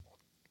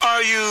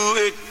Are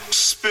you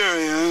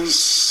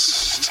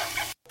experienced?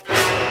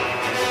 Have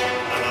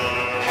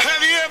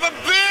you ever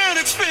been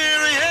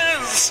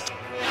experienced?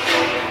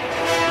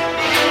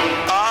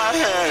 I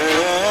have.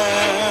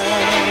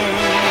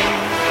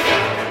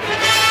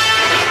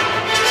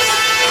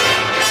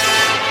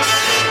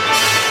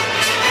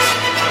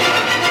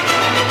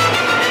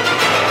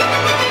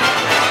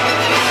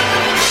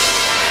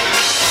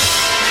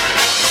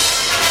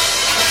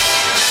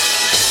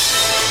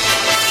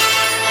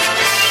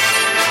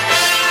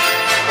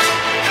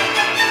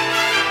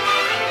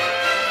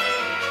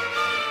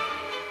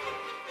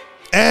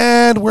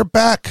 And we're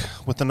back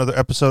with another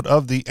episode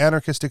of the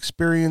Anarchist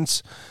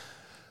Experience,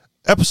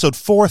 episode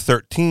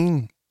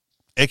 413,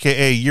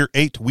 aka year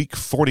 8, week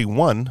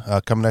 41,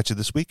 coming at you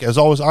this week. As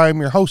always, I am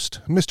your host,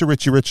 Mr.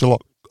 Richie Rich,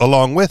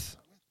 along with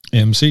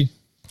MC.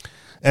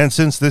 And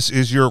since this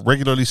is your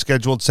regularly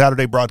scheduled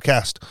Saturday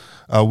broadcast,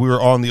 we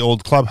are on the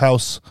old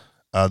clubhouse.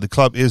 The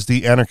club is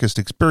the Anarchist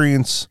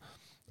Experience,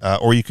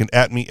 or you can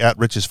at me at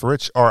Riches for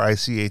Rich,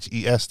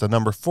 RICHES, the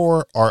number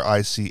 4,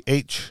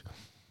 RICH.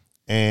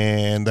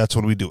 And that's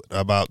when we do it,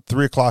 about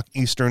 3 o'clock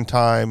Eastern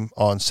time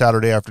on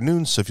Saturday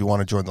afternoons. So if you want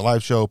to join the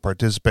live show,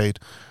 participate,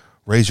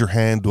 raise your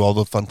hand, do all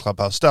the fun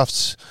clubhouse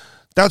stuffs,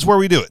 that's where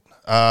we do it.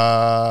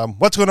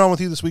 What's going on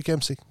with you this week,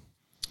 MC?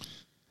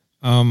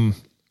 I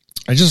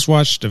just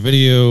watched a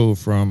video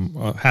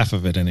from, half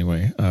of it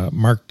anyway,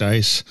 Mark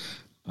Dice.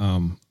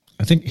 I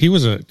think he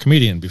was a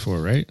comedian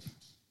before, right?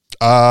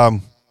 I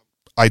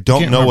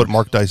don't know remember what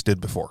Mark Dice did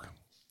before.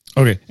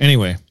 Okay,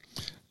 anyway,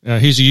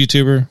 he's a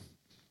YouTuber.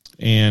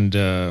 And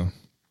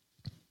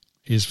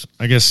he's,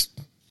 I guess,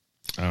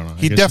 I don't know.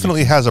 He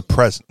definitely has a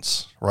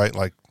presence, right?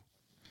 Like,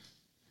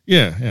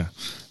 yeah.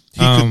 He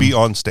could be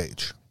on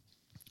stage.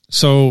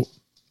 So,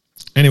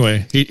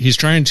 anyway, he's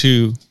trying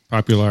to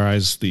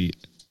popularize the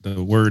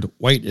word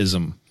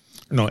whiteism,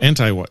 no,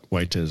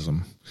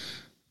 anti-whiteism,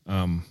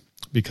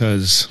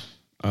 because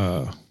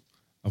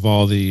of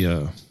all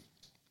the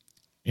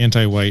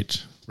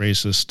anti-white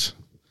racist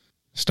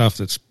stuff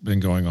that's been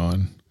going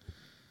on.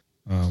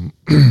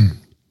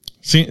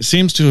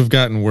 Seems to have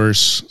gotten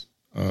worse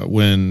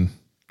when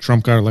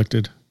Trump got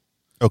elected.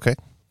 Okay.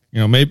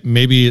 You know,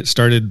 maybe it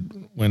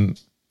started when,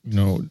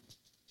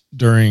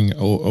 during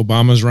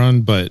Obama's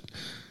run, but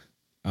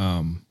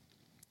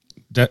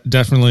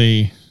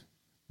definitely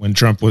when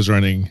Trump was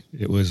running,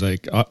 it was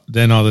like,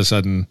 then all of a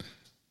sudden,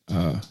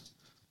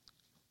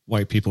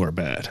 white people are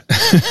bad.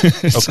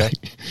 Okay.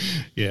 Like,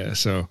 yeah.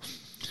 So,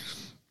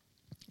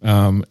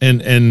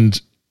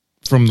 and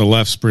from the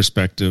left's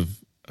perspective,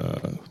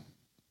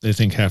 they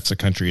think half the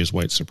country is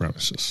white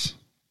supremacists,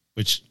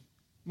 which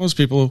most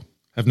people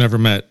have never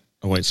met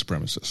a white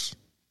supremacist,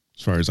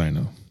 as far as I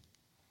know.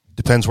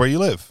 Depends where you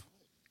live.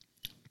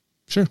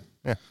 Sure.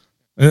 Yeah.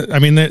 I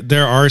mean,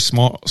 there are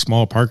small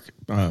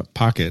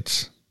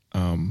pockets.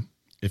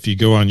 If you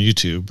go on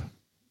YouTube,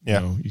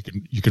 yeah,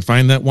 you can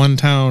find that one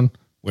town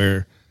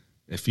where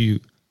if you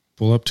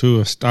pull up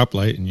to a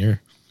stoplight and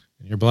you're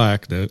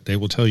black, they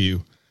will tell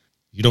you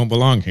don't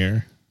belong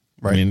here.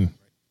 Right. I mean,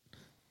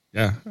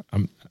 yeah,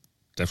 I'm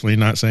definitely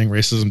not saying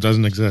racism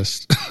doesn't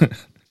exist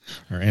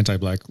or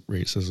anti-black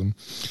racism.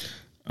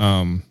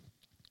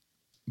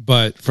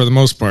 But for the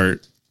most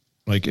part,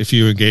 like if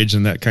you engage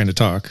in that kind of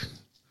talk,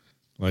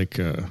 like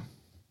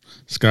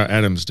Scott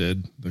Adams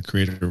did, the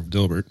creator of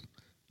Dilbert,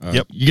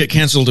 you get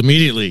canceled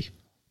immediately.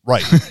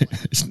 Right.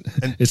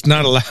 It's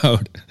not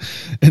allowed.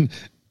 And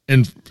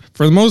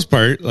for the most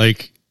part,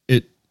 like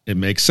it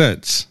makes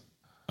sense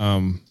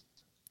that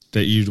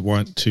you'd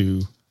want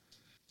to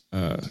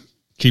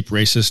keep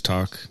racist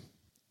talk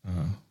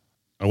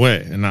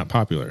away and not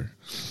popular.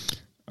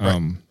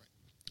 Right.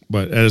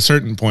 But at a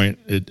certain point,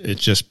 it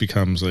just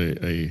becomes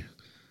a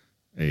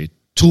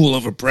tool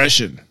of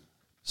oppression.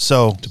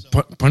 So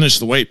to punish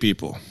the white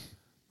people.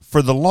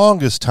 For the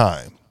longest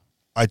time,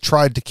 I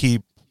tried to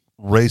keep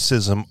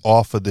racism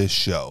off of this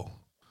show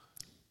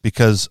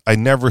because I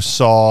never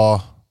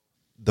saw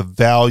the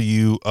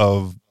value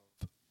of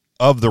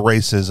the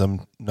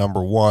racism,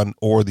 number one,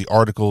 or the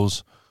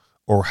articles,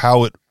 or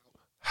how it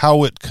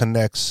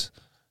connects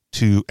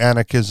to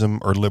anarchism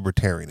or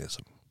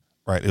libertarianism.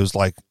 Right? It was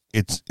like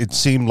it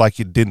seemed like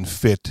it didn't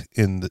fit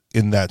in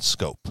that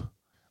scope.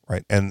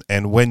 Right.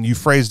 And when you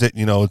phrased it,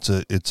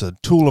 it's a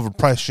tool of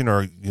oppression,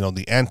 or,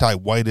 the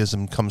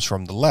anti-whiteism comes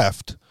from the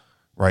left.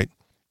 Right.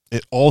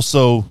 It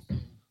also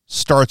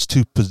starts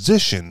to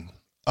position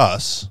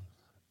us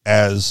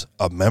as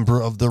a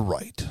member of the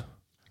right.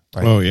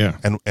 Right? Oh, yeah.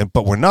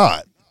 But we're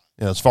not,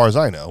 as far as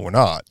I know, we're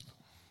not.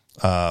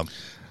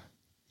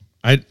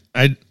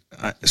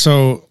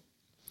 So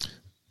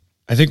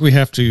I think we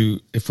have to,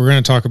 if we're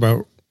going to talk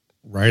about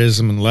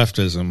rightism and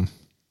leftism,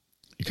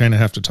 you kind of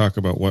have to talk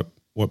about what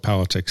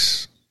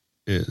politics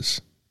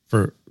is.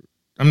 I'm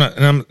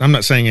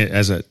not saying it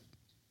as an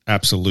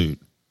absolute.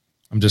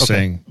 I'm just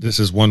saying this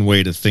is one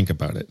way to think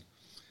about it.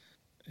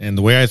 And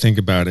the way I think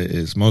about it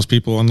is most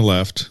people on the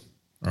left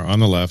are on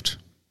the left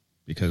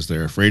because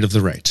they're afraid of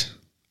the right.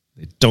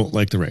 They don't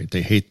like the right.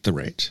 They hate the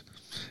right.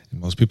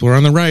 And most people are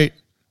on the right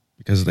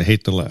because they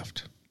hate the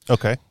left.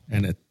 Okay.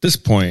 And at this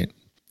point,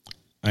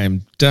 I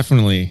am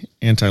definitely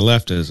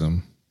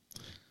anti-leftism.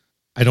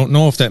 I don't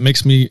know if that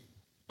makes me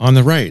on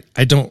the right.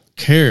 I don't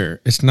care.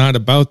 It's not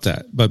about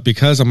that. But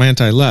because I'm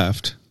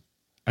anti-left,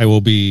 I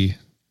will be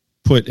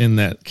put in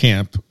that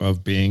camp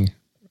of being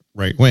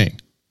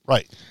right-wing.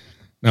 Right.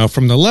 Now,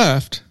 from the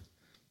left,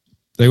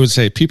 they would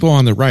say people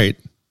on the right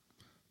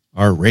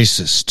are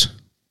racist.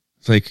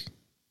 It's like,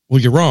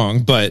 well, you're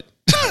wrong, but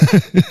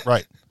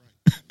Right.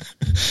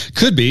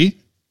 could be.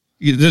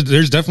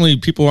 There's definitely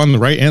people on the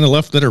right and the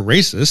left that are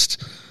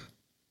racist.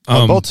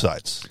 On both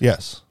sides.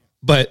 Yes.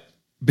 But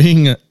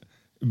being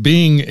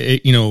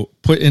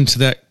put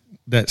into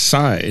that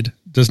side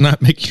does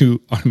not make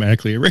you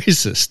automatically a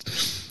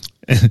racist.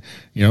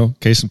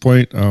 Case in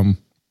point,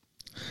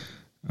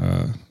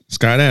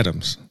 Scott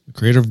Adams, the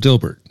creator of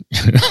Dilbert.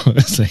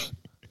 It's like,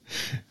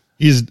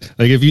 he's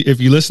like, if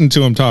you listen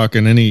to him talk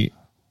in any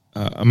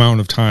amount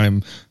of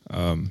time,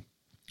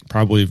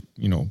 probably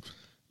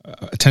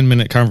a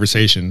 10-minute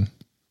conversation,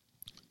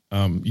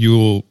 you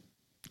will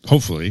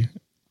hopefully,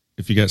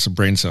 if you got some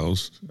brain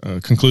cells,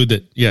 conclude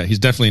that he's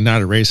definitely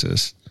not a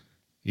racist.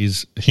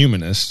 He's a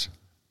humanist,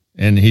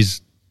 and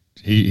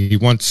he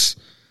wants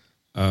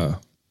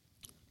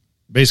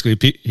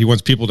basically he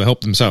wants people to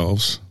help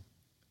themselves,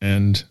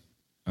 and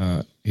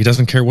he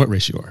doesn't care what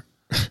race you are.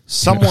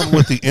 Someone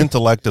with the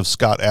intellect of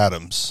Scott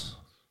Adams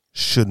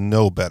should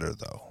know better,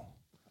 though.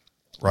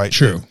 Right?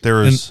 True.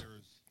 There's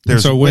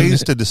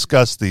ways to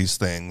discuss these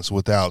things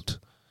without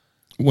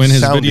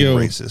sounding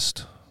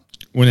racist.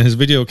 When his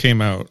video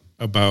came out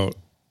about,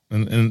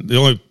 and the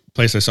only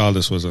place I saw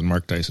this was on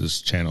Mark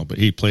Dice's channel, but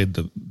he played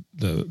the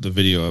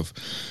video of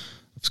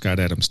Scott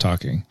Adams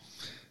talking.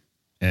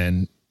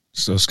 And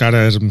so Scott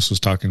Adams was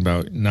talking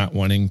about not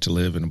wanting to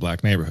live in a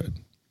black neighborhood.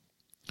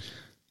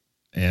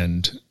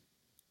 And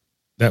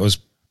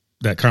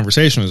that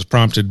conversation was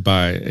prompted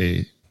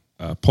by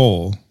a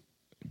poll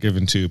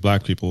given to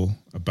black people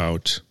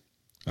about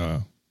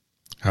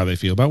how they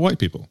feel about white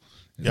people.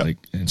 Yep.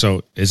 And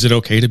so is it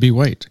okay to be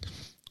white?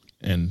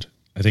 And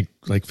I think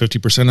like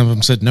 50% of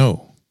them said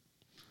no.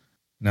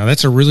 Now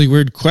that's a really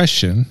weird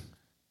question.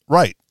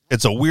 Right.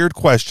 It's a weird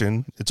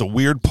question. It's a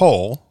weird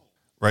poll,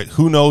 right?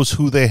 Who knows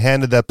who they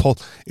handed that poll?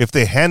 If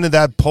they handed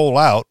that poll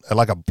out at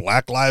like a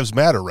Black Lives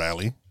Matter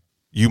rally,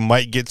 you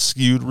might get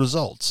skewed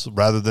results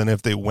rather than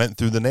if they went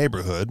through the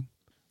neighborhood,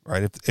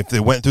 right? If they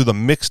went through the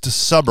mixed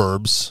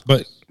suburbs.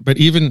 But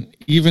even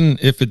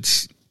if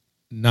it's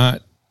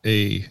not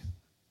a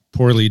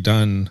poorly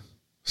done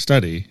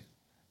study,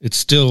 it's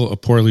still a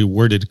poorly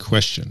worded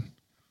question.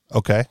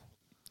 Okay.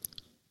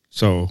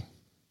 So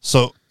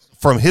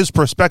from his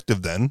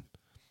perspective then,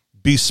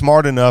 be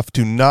smart enough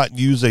to not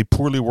use a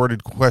poorly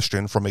worded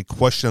question from a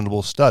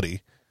questionable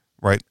study,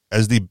 right,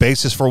 as the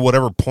basis for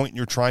whatever point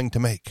you're trying to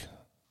make.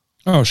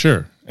 Oh,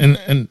 sure.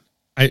 And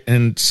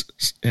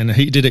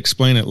he did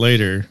explain it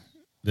later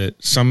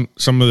that some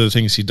of the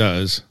things he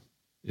does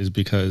is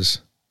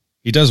because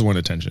he does want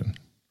attention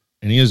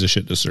and he is a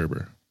shit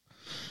disturber.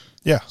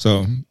 Yeah.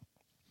 So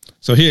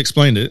he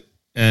explained it,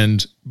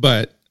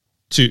 but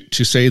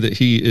to say that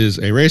he is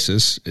a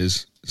racist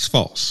is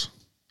false.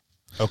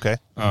 Okay.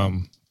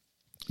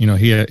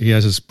 He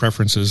has his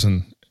preferences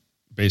and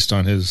based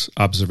on his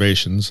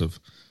observations of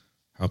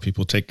how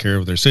people take care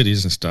of their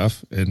cities and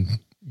stuff. And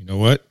you know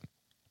what?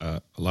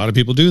 A lot of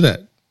people do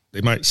that.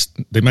 They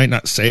might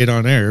not say it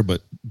on air,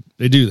 but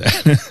they do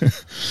that.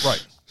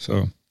 Right.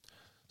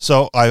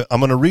 So I'm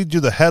going to read you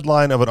the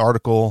headline of an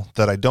article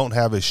that I don't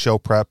have as show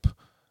prep.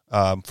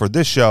 For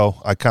this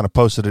show, I kind of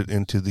posted it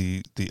into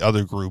the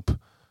other group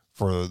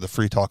for the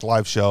Free Talk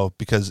Live show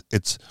because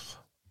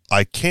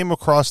I came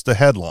across the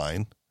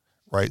headline,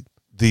 right?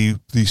 The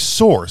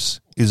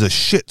source is a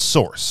shit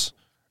source,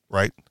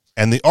 right?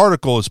 And the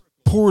article is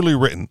poorly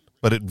written,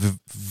 but it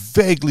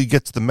vaguely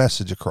gets the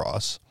message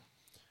across.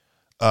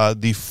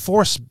 The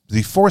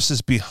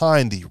forces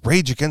behind the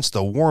Rage Against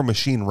the War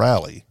Machine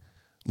rally,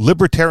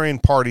 Libertarian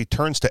Party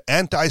turns to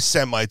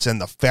anti-Semites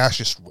and the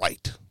fascist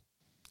right.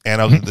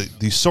 And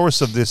the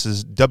source of this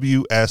is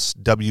wsws.org,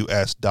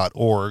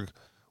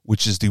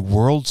 which is the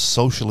world's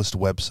socialist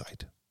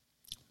website.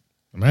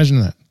 Imagine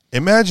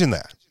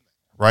that,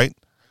 right?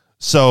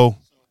 So,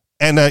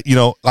 and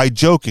I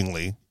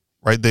jokingly,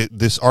 right,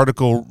 this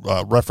article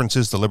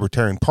references the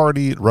Libertarian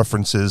Party. It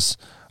references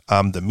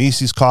the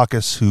Mises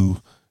Caucus,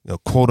 who,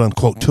 quote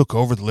unquote, took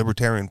over the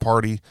Libertarian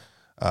Party.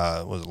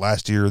 Was it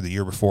last year or the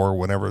year before,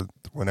 whenever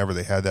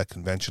they had that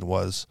convention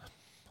was.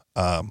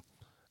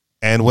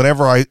 And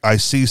whenever I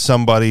see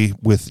somebody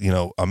with,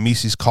 a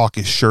Mises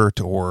Caucus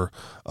shirt or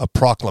a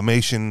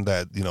proclamation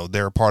that,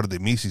 they're part of the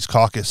Mises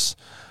Caucus,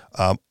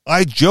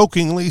 I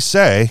jokingly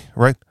say,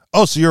 right,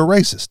 oh, so you're a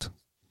racist,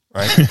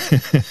 right?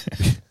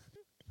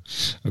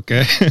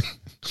 Okay.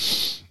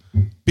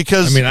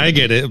 Because I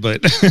get it,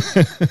 but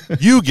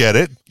you get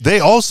it. They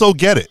also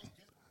get it.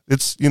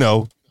 It's,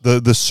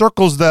 the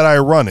circles that I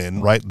run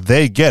in, right,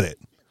 they get it,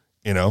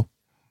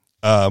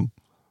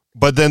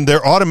 but then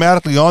they're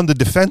automatically on the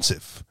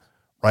defensive.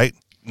 Right?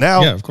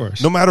 Now, Yeah, of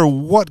course. no matter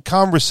what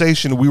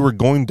conversation we were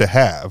going to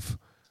have,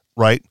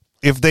 right,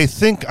 if they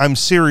think I'm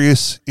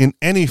serious in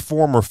any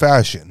form or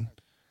fashion,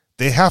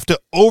 they have to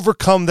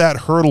overcome that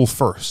hurdle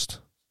first,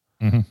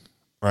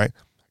 right?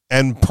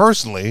 And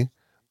personally,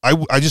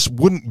 I just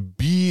wouldn't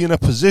be in a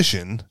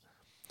position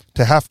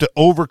to have to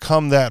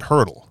overcome that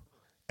hurdle.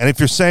 And if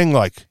you're saying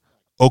like,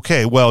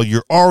 okay, well,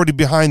 you're already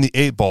behind the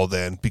 8 ball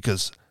then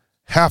because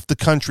half the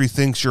country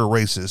thinks you're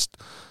racist,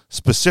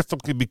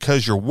 specifically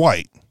because you're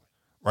white,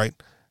 right?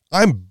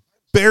 I'm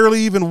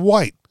barely even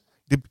white.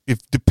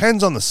 It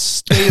depends on the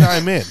state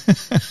I'm in,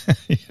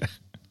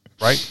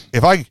 right?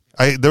 If I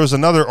there was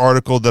another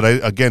article that I,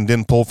 again,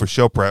 didn't pull for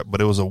show prep,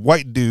 but it was a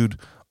white dude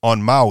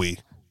on Maui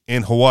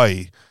in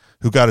Hawaii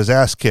who got his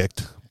ass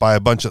kicked by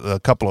a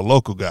couple of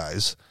local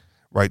guys,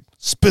 right?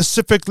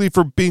 Specifically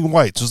for being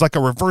white. So it's like a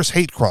reverse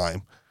hate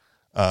crime.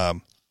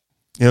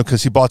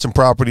 Because he bought some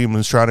property and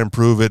was trying to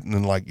improve it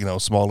in like,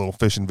 small little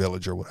fishing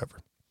village or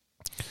whatever.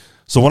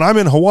 So when I'm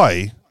in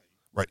Hawaii,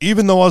 right,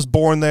 even though I was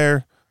born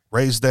there,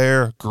 raised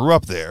there, grew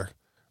up there,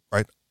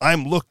 right,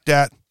 I'm looked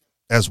at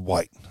as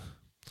white.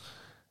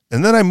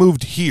 And then I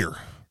moved here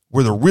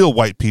where the real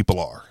white people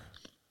are,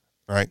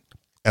 right?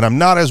 And I'm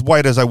not as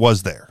white as I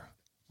was there,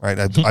 right?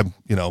 I'm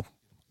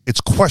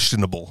it's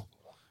questionable,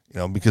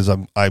 because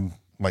I'm not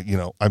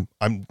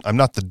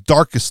the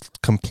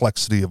darkest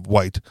complexity of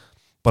white,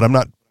 but I'm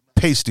not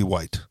pasty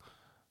white.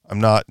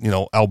 I'm not,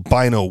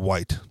 albino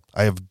white.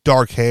 I have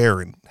dark hair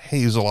and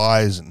hazel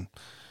eyes and,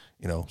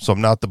 so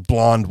I'm not the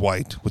blonde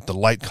white with the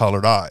light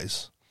colored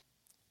eyes.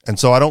 And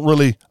so I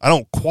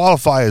don't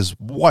qualify as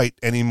white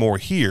anymore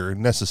here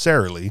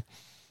necessarily.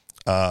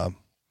 And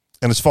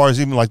as far as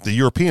even like the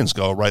Europeans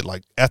go, right,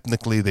 like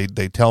ethnically,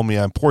 they tell me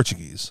I'm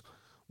Portuguese,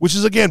 which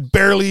is, again,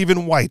 barely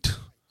even white.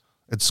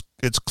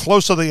 It's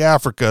closer to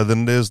Africa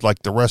than it is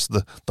like the rest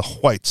of the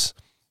whites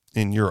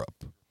in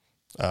Europe.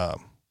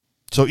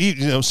 So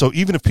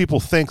even if people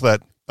think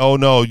that, oh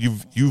no,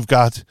 you've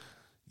got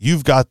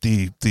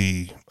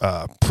the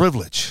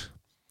privilege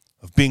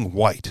of being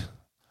white.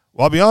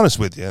 Well, I'll be honest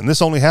with you, and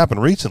this only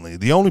happened recently.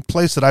 The only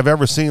place that I've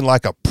ever seen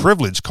like a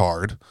privilege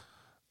card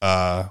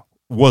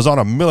was on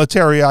a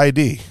military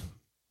ID,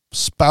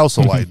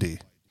 spousal ID,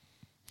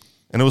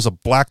 and it was a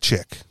black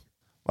chick.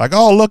 Like,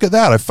 oh, look at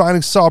that! I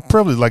finally saw a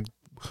privilege. Like,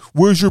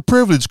 where's your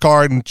privilege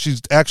card? And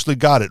she's actually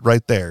got it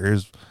right there.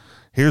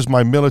 Here's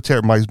my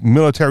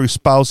military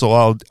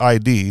spousal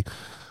ID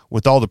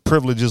with all the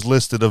privileges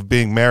listed of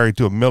being married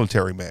to a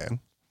military man.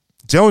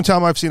 It's the only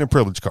time I've seen a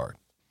privilege card.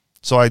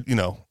 So I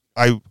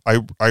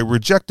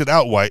rejected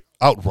outright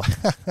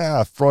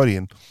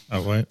Freudian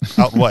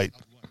outright.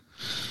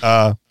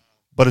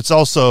 But it's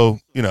also,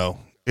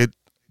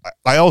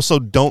 I also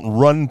don't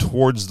run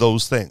towards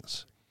those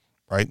things,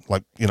 right?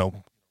 Like,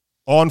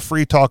 on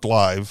Free Talk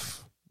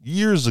Live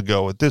years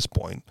ago at this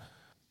point,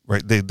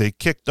 right, they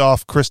kicked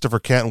off Christopher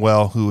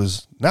Cantwell, who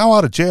is now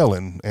out of jail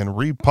and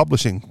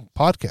republishing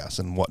podcasts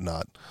and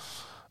whatnot.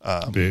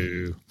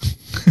 Boo.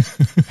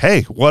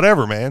 Hey,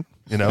 whatever, man,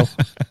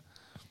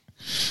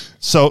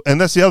 So, and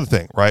that's the other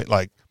thing, right?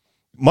 Like,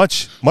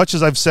 much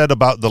as I've said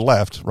about the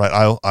left,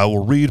 right, I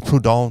will read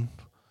Proudhon.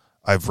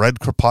 I've read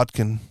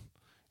Kropotkin.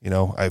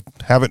 I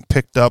haven't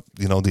picked up,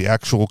 the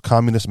actual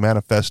Communist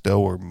Manifesto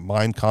or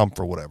Mein Kampf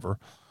or whatever.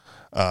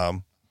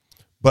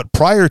 But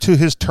prior to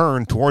his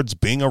turn towards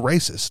being a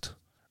racist,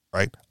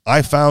 right,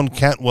 I found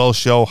Cantwell's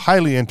show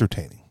highly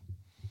entertaining.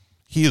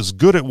 He is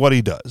good at what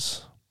he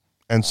does.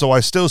 And so I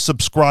still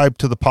subscribe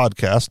to the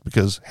podcast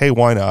because, hey,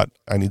 why not?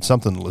 I need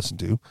something to listen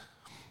to.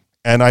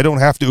 And I don't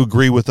have to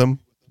agree with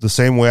him the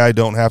same way I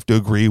don't have to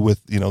agree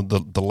with, the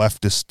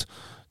leftist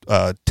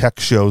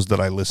tech shows that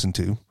I listen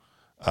to.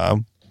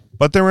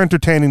 But they're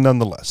entertaining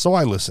nonetheless. So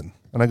I listen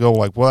and I go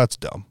like, well, that's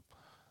dumb.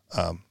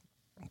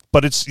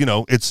 But it's,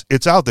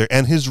 it's out there.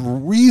 And his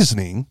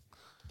reasoning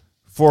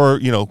for,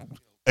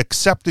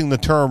 accepting the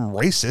term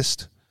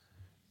racist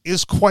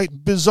is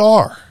quite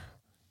bizarre.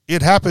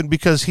 It happened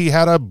because he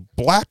had a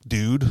black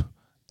dude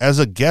as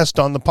a guest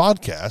on the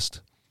podcast.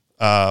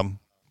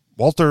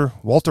 Walter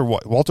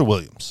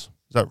Williams.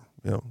 Is that,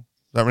 does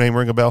that name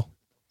ring a bell?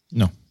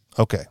 No.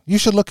 Okay. You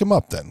should look him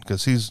up then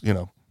because he's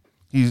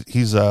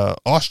a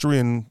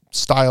Austrian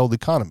styled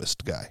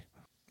economist guy.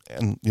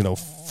 And,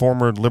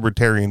 former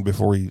libertarian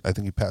before I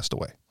think he passed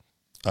away.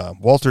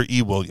 Walter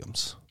E.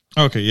 Williams.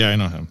 Okay, yeah, I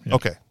know him. Yeah.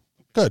 Okay,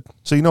 good.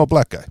 So you know a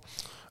black guy.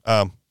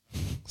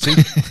 See?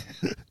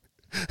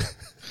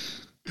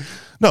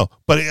 No,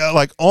 but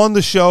like on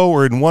the show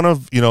or in one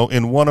of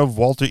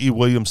Walter E.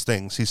 Williams'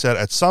 things, he said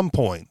at some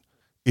point,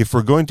 if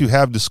we're going to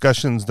have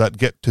discussions that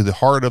get to the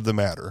heart of the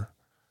matter,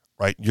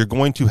 right, you're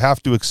going to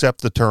have to accept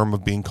the term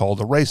of being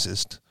called a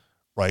racist,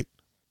 right?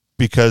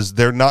 Because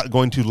they're not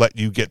going to let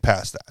you get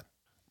past that.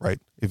 Right.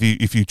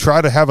 If you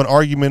try to have an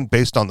argument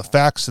based on the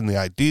facts and the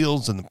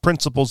ideals and the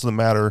principles of the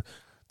matter,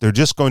 they're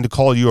just going to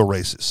call you a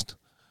racist.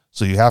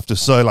 So you have to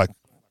say like,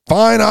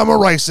 fine, I'm a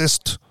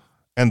racist,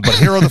 but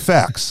here are the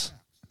facts.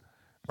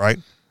 Right.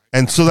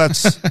 And so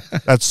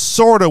that's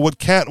sort of what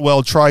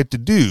Cantwell tried to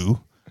do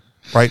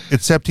right?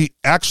 Except he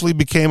actually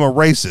became a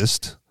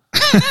racist.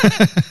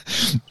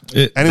 And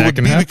it would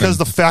be happen because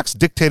the facts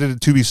dictated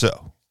it to be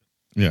so.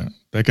 Yeah,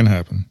 that can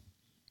happen.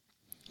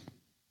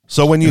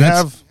 So when you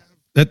have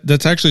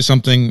that's actually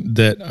something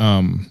that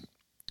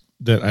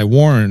that I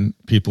warn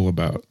people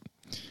about.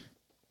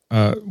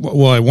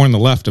 Well, I warn the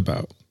left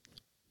about.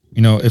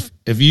 You know,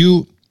 if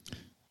you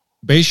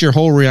base your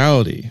whole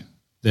reality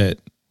that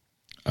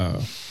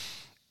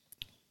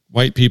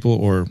white people,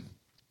 or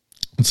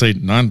let's say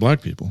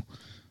non-black people,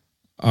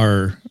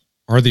 are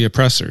the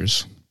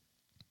oppressors,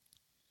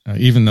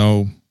 even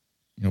though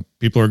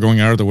people are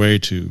going out of the way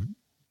to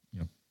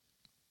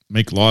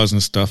make laws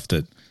and stuff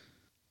that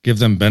give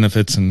them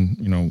benefits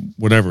and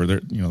whatever. They're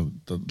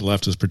the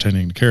left is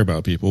pretending to care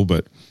about people,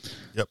 but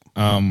yep.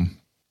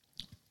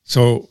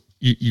 So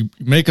you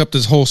make up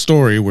this whole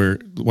story where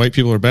white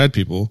people are bad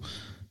people,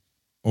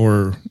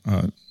 or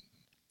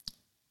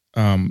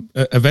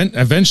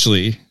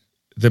eventually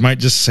they might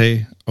just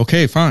say,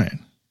 okay,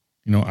 fine.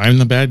 I'm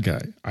the bad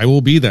guy. I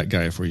will be that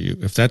guy for you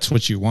if that's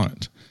what you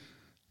want.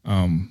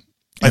 I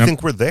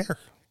think we're there.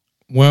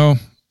 Well,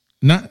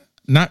 not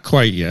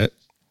quite yet.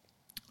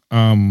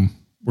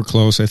 We're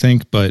close, I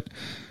think, but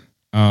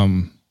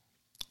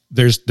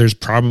there's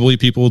probably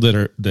people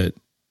that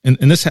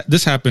and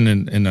this happened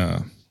in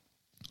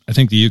I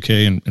think the UK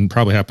and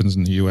probably happens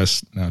in the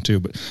US now too.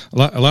 But a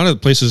lot of the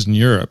places in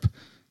Europe,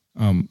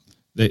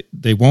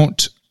 they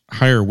won't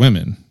hire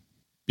women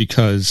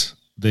because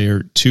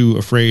they're too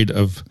afraid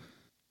of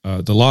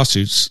the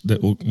lawsuits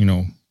that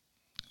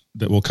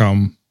will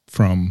come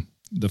from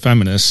the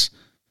feminists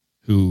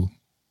who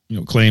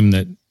claim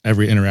that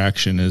every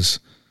interaction is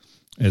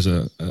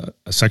a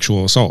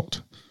sexual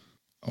assault,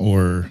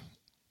 or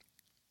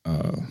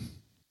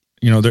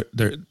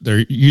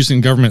they're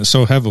using government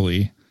so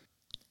heavily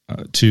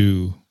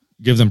to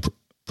give them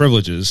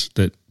privileges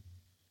that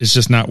it's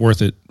just not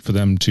worth it for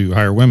them to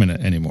hire women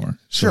anymore.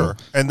 Sure,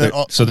 and then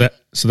so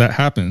that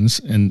happens,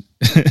 and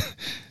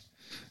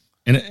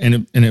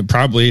and it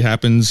probably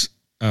happens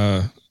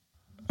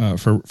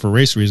for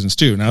race reasons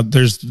too. Now,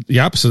 there's the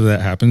opposite of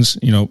that happens.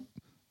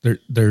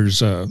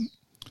 There's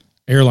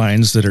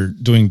airlines that are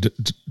doing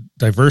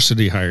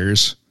diversity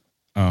hires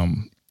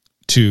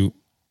to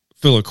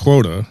fill a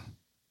quota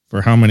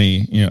for how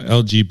many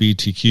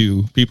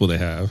LGBTQ people they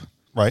have.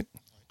 Right.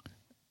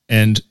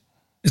 And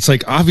it's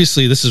like,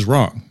 obviously this is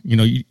wrong.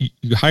 You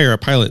hire a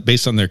pilot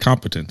based on their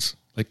competence.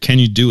 Like, can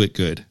you do it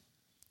good?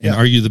 And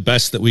are you the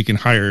best that we can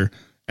hire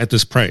at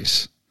this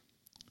price?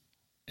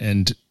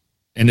 And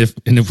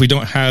if we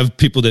don't have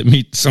people that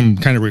meet some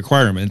kind of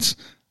requirements,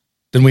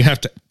 then we have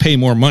to pay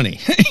more money,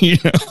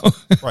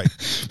 Right.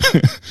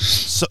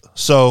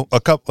 So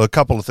a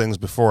couple of things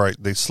before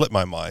they slip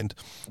my mind.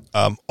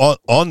 On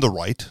the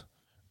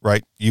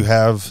right, you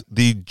have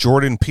the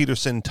Jordan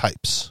Peterson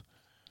types,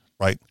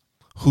 right,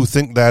 who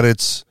think that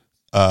it's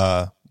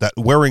that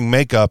wearing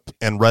makeup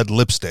and red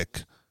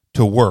lipstick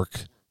to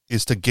work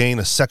is to gain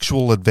a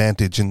sexual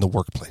advantage in the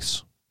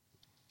workplace.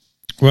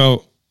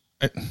 Well,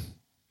 I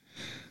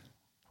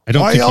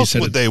don't Why think else he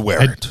said would they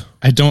wear it?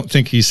 I don't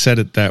think he said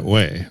it that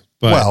way.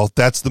 But, well,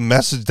 that's the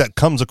message that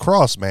comes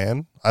across,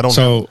 man. I don't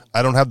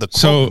have the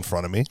quote in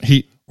front of me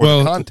the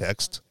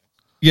context.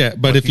 Yeah,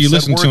 but if you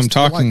listen to him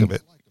talking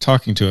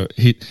to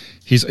it,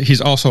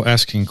 he's also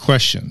asking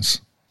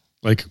questions,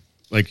 like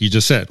you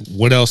just said.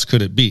 What else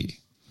could it be?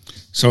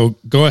 So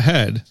go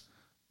ahead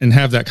and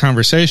have that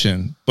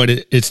conversation, but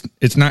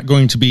it's not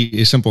going to be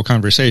a simple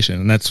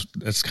conversation, and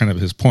that's kind of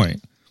his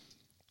point.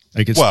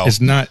 Like it's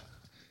not.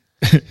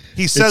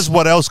 He says,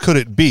 "What else could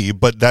it be?"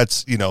 But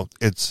that's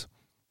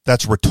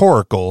that's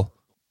rhetorical,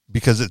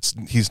 because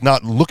he's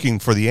not looking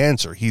for the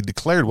answer. He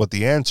declared what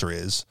the answer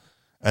is,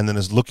 and then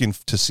is looking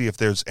to see if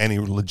there's any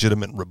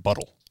legitimate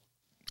rebuttal.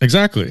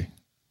 Exactly,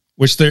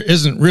 which there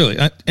isn't really.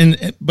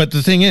 But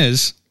the thing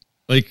is,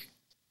 like,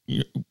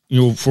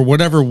 for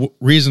whatever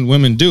reason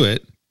women do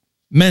it,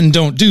 men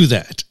don't do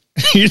that.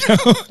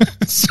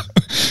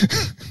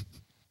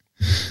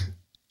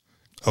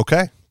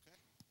 Okay.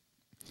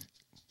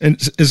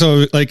 And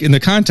so, like, in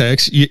the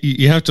context,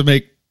 you have to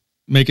make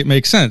it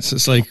make sense.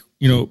 It's like,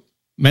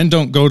 men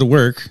don't go to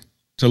work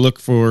to look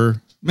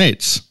for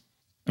mates.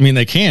 I mean,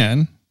 they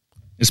can,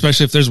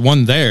 especially if there's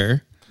one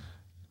there.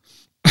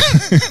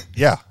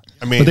 Yeah.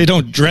 I mean, but they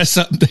don't dress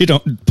up. They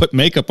don't put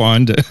makeup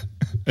on to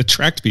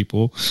attract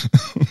people.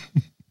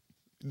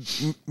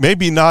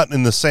 Maybe not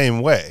in the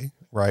same way,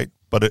 right?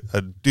 But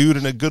a dude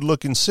in a good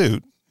looking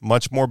suit,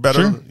 much more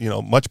better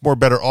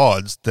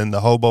odds than the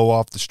hobo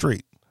off the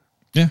street.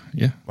 Yeah.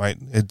 Right.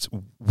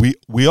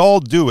 We all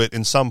do it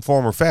in some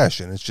form or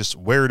fashion. It's just,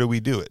 where do we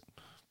do it?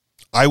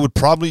 I would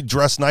probably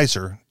dress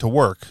nicer to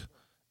work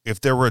if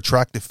there were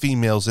attractive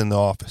females in the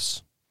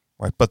office,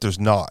 right? But there's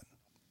not,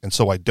 and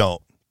so I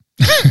don't.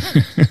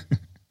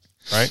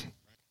 Right.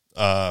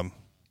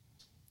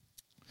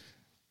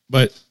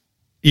 But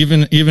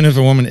even if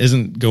a woman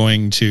isn't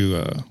going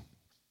to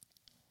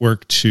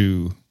work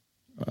to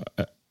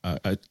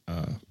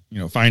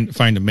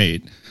find a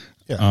mate,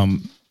 yeah.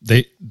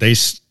 they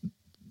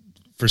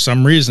for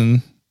some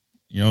reason,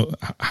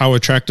 how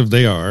attractive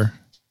they are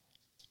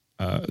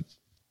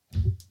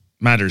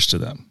matters to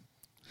them.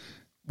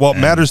 Well, it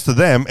matters to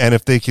them, and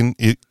if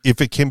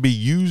it can be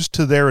used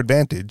to their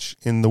advantage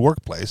in the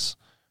workplace,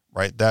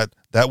 right?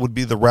 That would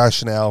be the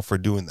rationale for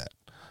doing that.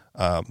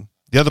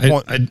 The other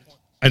point,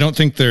 I don't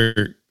think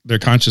they're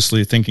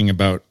consciously thinking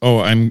about,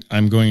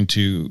 I'm going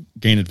to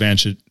gain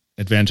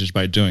advantage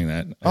by doing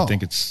that. I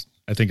think it's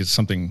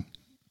something.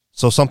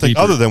 So something deeper.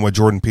 Other than what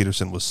Jordan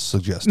Peterson was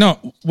suggesting.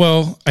 No,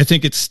 well, I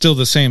think it's still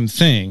the same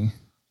thing.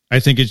 I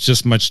think it's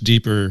just much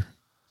deeper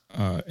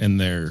in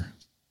their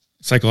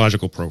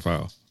psychological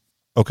profile.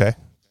 Okay.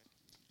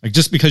 Like,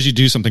 just because you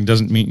do something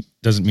doesn't mean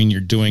you're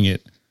doing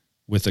it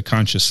with a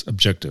conscious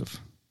objective.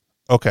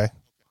 Okay.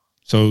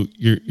 So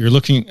you're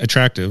looking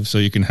attractive, so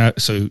you can have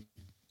so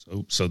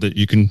that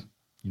you can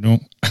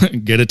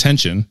get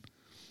attention.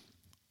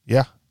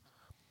 Yeah.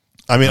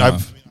 I mean,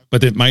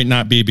 but it might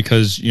not be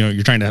because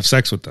you're trying to have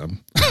sex with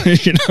them.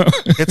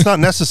 It's not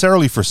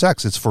necessarily for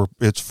sex. It's for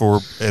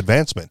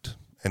advancement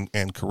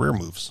and career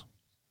moves.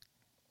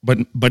 But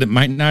it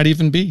might not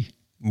even be.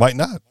 Might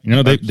not.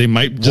 They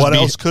might just what be,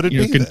 else could it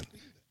be then?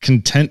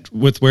 Content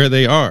with where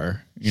they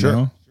are.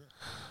 Sure.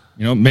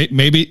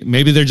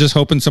 Maybe they're just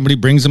hoping somebody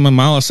brings them a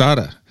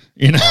malasada.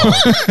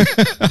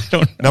 I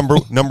don't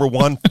know. Number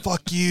one,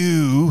 fuck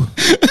you.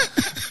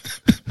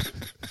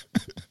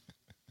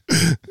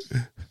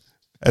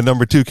 And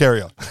number two,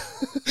 carry on.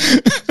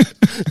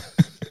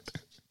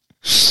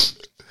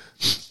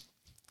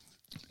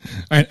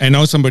 I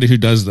know somebody who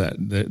does that.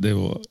 They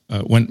will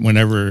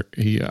whenever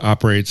he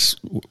operates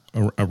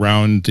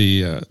around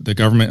the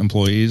government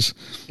employees.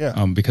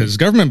 Yeah. Because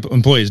government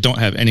employees don't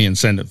have any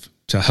incentive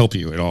to help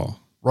you at all.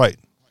 Right.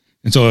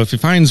 And so if he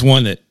finds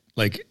one that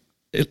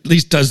at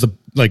least does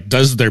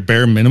their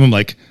bare minimum,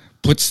 like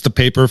puts the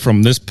paper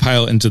from this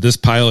pile into this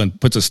pile and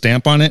puts a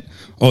stamp on it.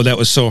 Oh, that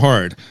was so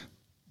hard.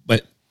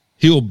 But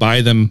he will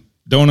buy them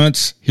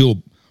donuts. He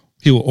will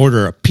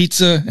order a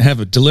pizza and have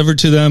it delivered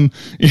to them.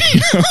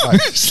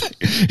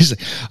 He's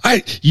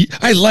like,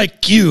 I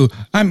like you.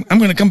 I'm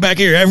going to come back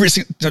here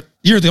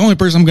you're the only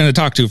person I'm going to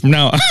talk to from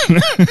now on.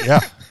 Yeah.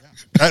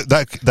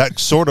 That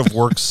sort of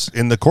works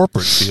in the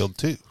corporate field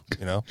too,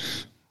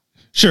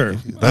 Sure.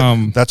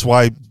 That's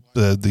why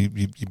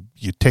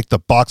you take the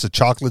box of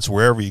chocolates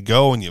wherever you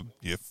go, and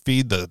you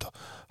feed the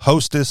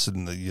hostess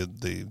and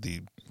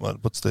the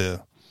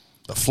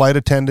flight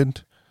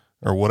attendant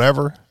or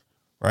whatever.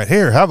 Right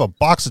here, have a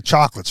box of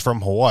chocolates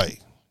from Hawaii.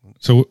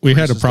 So we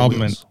had a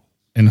problem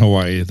in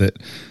Hawaii that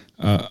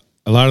a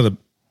lot of the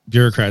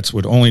bureaucrats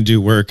would only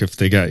do work if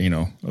they got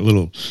a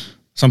little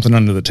something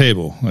under the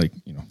table, like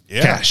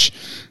cash.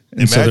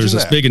 And so there's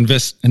this big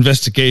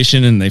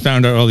investigation, and they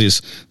found out all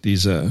these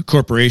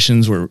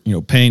corporations were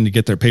paying to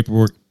get their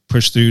paperwork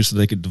pushed through so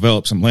they could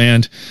develop some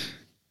land.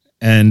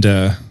 And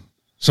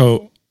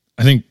so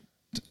I think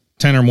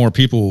 10 or more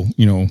people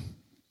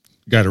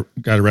got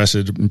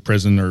arrested in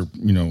prison or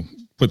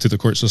put through the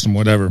court system,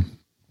 whatever.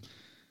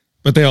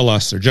 But they all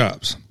lost their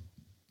jobs.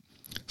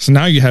 So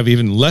now you have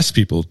even less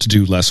people to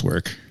do less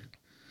work,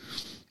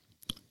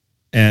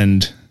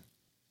 and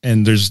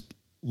there's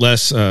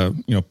less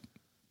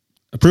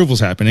approvals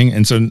happening,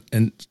 and so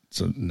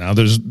now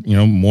there's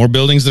more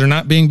buildings that are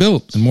not being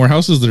built, and more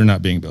houses that are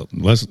not being built,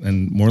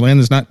 and more land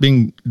is not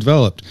being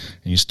developed,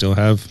 and you still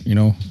have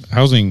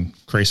housing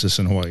crisis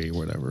in Hawaii or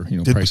whatever.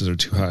 Prices are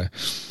too high.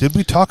 Did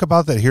we talk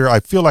about that here?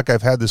 I feel like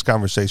I've had this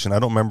conversation. I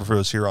don't remember if it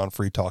was here on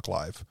Free Talk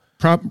Live.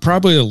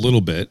 Probably a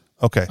little bit.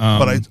 Okay,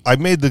 but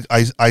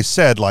I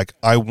said, like,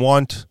 I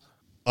want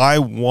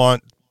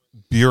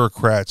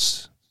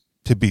bureaucrats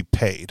to be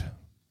paid.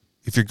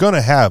 If you're going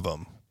to have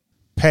them,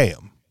 pay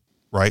them.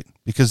 Right?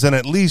 Because then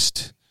at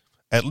least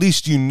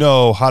you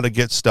know how to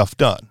get stuff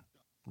done,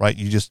 right?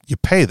 You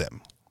pay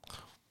them.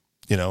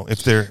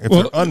 If they're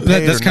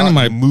unpaid, that's kind of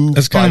my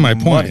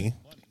point. Money.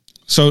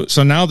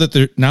 So now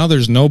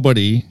there's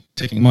nobody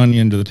taking money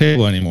into the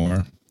table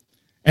anymore,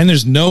 and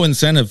there's no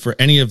incentive for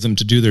any of them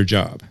to do their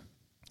job,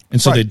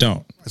 and so they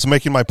don't. It's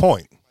making my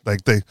point.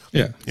 Like give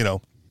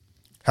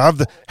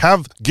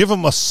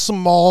them a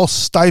small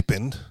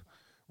stipend,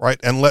 right,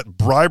 and let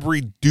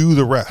bribery do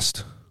the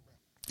rest.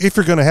 If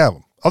you're going to have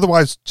them.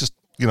 Otherwise, just,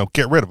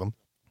 get rid of them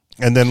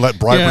and then let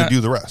bribery do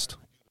the rest.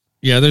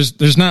 Yeah,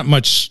 there's not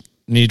much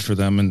need for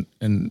them.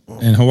 And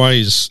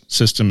Hawaii's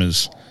system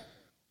is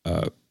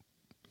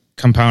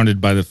compounded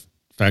by the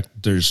fact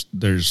that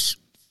there's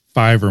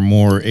 5 or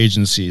more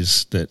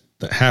agencies that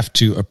have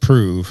to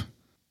approve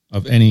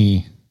of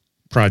any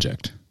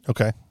project.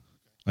 Okay.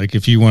 Like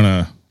if you want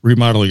to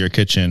remodel your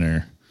kitchen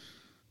or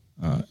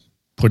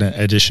put an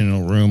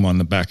additional room on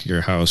the back of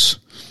your house.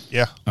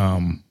 Yeah.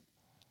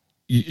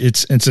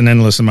 It's an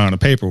endless amount of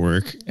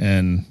paperwork,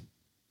 and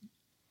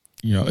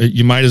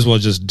you might as well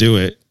just do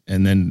it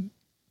and then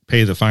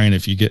pay the fine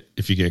if you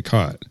get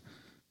caught.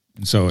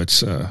 And so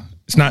it's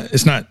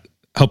not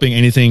helping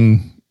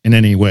anything in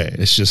any way.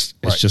 It's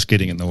just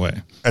getting in the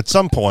way. At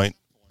some point,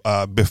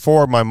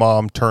 before my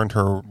mom turned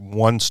her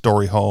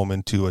 1-story home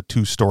into a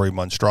 2-story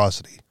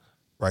monstrosity,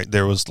 right?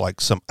 There was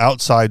like some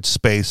outside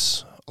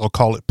space I'll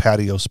call it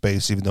patio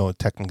space, even though it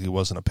technically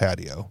wasn't a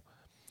patio.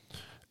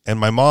 And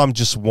my mom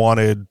just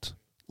wanted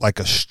like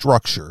a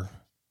structure,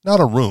 not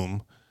a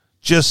room,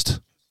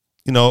 just,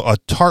 a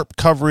tarp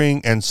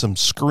covering and some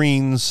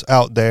screens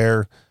out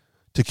there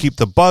to keep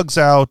the bugs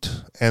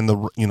out and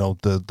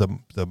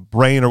the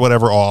rain or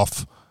whatever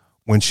off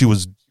when she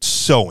was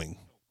sewing.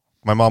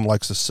 My mom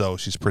likes to sew.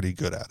 She's pretty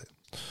good at it.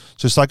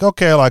 So it's like,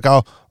 okay, like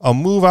I'll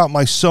move out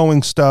my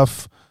sewing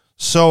stuff,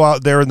 sew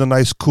out there in the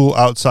nice cool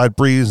outside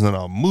breeze, and then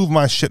I'll move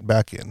my shit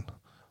back in.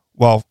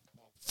 Well,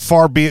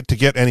 far be it to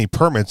get any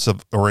permits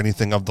or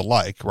anything of the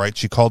like, right?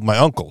 She called my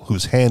uncle,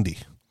 who's handy.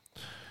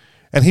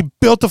 And he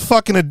built a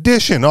fucking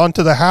addition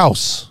onto the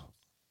house.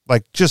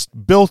 Like, just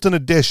built an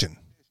addition.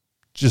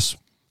 Just,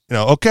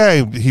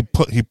 okay, he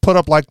put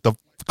up like the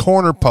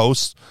corner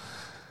posts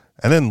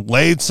and then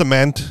laid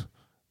cement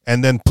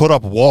and then put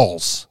up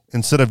walls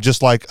instead of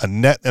just like a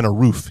net and a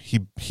roof.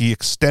 He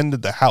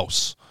extended the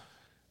house.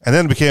 And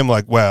then it became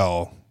like,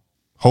 well,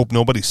 hope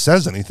nobody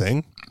says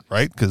anything,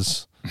 right?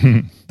 Because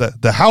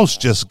the house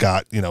just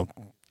got,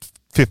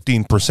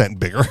 15%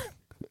 bigger.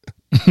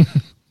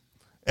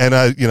 And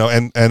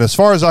and as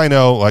far as I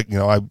know, like,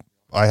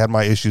 I had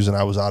my issues and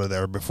I was out of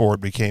there before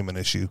it became an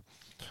issue.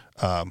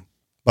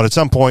 But at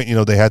some point,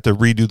 they had to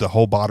redo the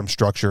whole bottom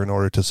structure in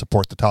order to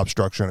support the top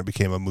structure, and it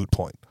became a moot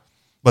point.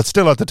 But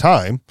still, at the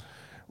time,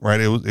 right,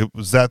 it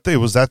was that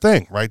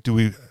thing, right?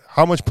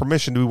 How much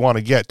permission do we want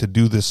to get to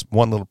do this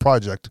one little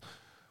project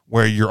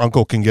where your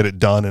uncle can get it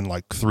done in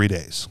like 3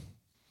 days?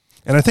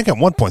 And I think at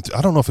one point,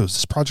 I don't know if it was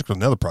this project or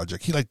another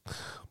project, he like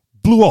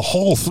blew a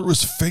hole through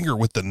his finger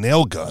with the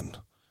nail gun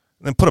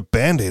and then put a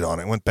Band-Aid on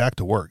it and went back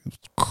to work. It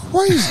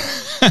was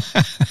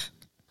crazy.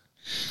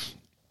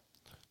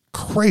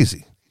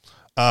 Crazy.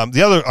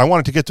 I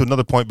wanted to get to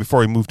another point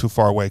before we move too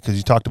far away, because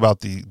you talked about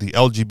the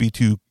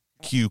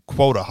LGBTQ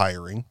quota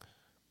hiring,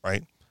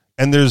 right?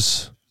 And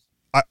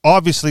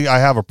obviously I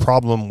have a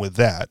problem with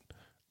that,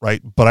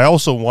 right? But I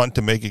also want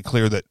to make it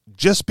clear that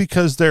just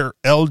because they're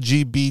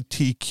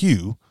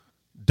LGBTQ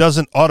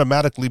doesn't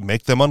automatically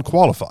make them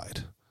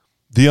unqualified.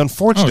 The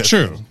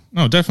unfortunate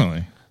No,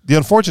 definitely. The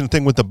unfortunate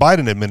thing with the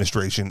Biden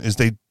administration is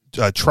they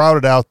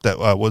trouted out that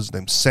what was his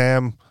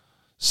name,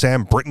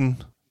 Sam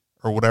Britton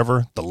or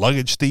whatever, the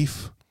luggage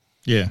thief.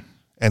 Yeah.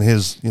 And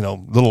his,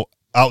 little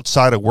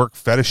outside of work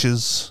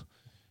fetishes.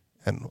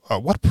 And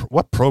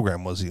what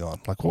program was he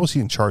on? Like, what was he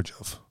in charge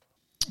of?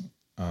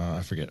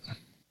 I forget.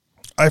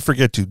 I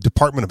forget too.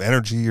 Department of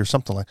Energy or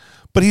something like.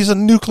 But he's a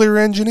nuclear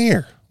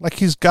engineer. Like,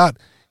 he's got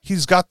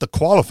the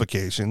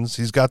qualifications.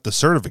 He's got the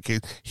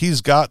certificate.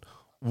 He's got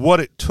what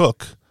it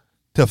took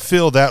to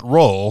fill that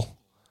role.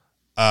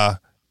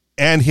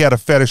 And he had a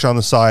fetish on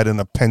the side and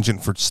a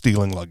penchant for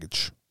stealing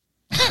luggage.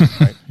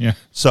 Right? Yeah.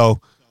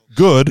 So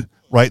good,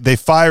 right? They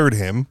fired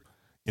him.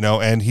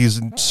 And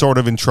he's sort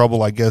of in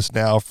trouble, I guess,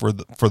 now for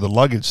the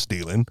luggage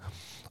stealing.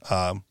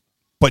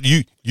 But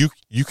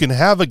you can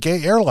have a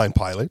gay airline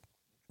pilot,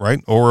 right?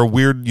 Or a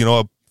weird,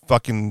 a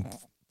fucking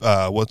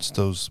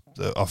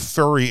a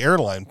furry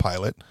airline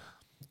pilot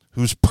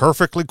who's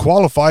perfectly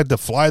qualified to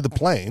fly the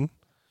plane.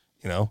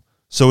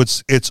 So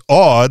it's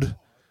odd,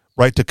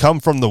 right, to come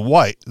from the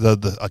white,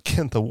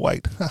 the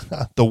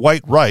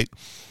white right,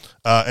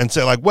 and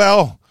say like,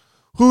 well,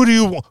 who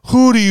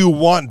do you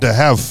want to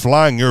have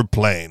flying your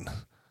plane?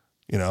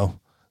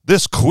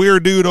 This queer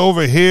dude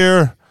over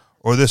here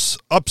or this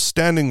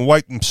upstanding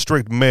white and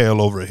straight male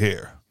over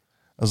here?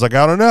 I was like,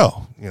 I don't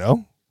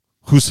know,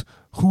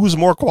 who's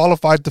more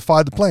qualified to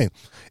fly the plane?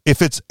 If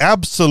it's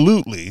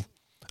absolutely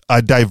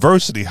a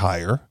diversity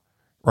hire,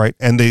 right,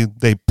 and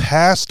they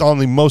passed on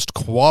the most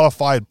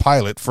qualified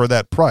pilot for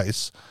that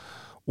price,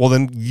 well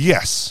then,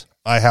 yes,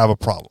 I have a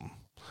problem.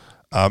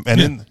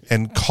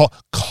 And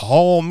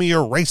call me a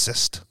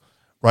racist.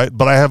 Right,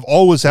 but I have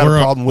always had a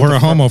problem with. Or a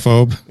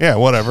homophobe. Yeah,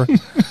 whatever.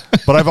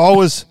 But I've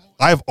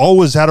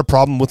always had a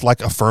problem with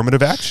like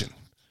affirmative action,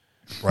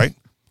 right?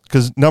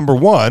 Because number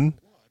one,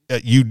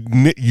 you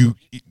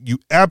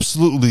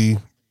absolutely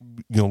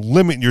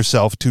limit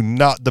yourself to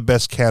not the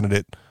best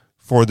candidate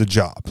for the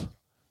job,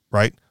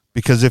 right?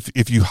 Because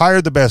if you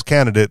hire the best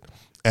candidate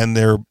and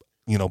they're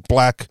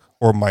black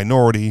or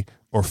minority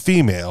or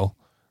female,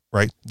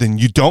 right, then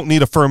you don't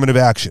need affirmative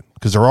action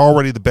because they're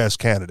already the best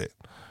candidate,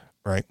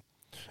 right?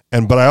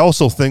 But I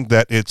also think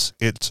that it's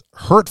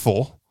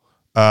hurtful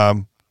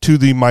to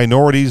the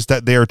minorities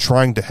that they are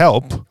trying to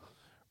help,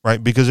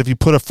 right? Because if you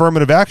put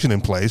affirmative action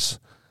in place,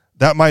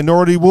 that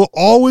minority will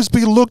always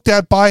be looked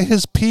at by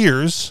his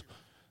peers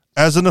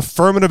as an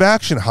affirmative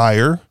action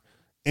hire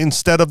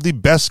instead of the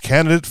best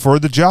candidate for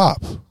the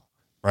job,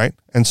 right?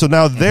 And so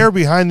now they're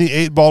behind the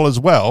 8 ball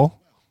as well,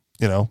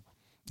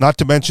 not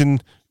to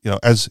mention,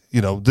 this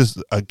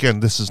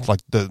is like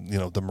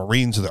the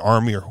Marines or the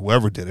Army or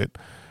whoever did it.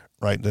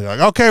 Right, they're like,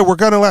 okay, we're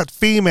going to let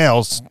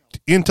females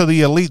into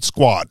the elite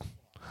squad.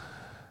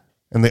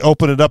 And they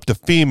open it up to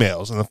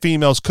females, and the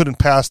females couldn't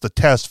pass the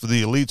test for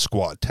the elite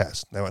squad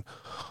test. They went,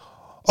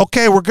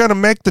 okay, we're going to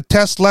make the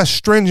test less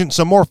stringent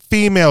so more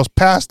females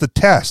pass the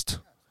test.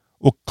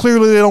 Well,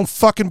 clearly they don't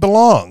fucking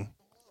belong,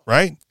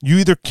 right? You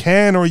either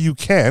can or you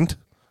can't.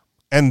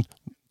 And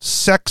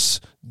sex,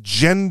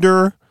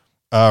 gender,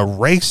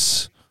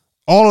 race,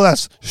 all of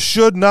that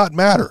should not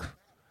matter,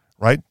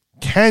 right?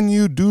 Can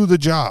you do the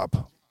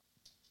job?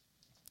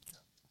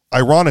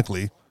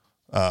 Ironically,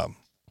 I'm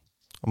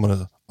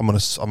gonna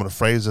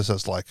phrase this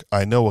as like,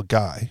 I know a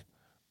guy,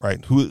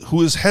 right,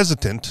 who is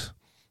hesitant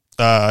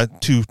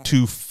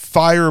to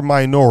fire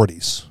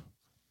minorities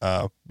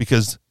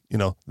because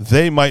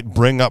they might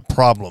bring up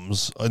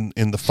problems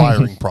in the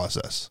firing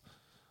process.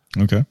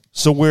 Okay.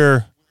 So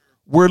we're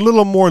a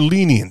little more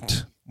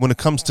lenient when it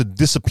comes to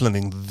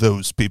disciplining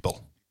those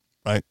people,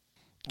 right?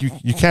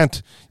 You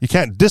can't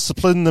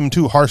discipline them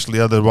too harshly,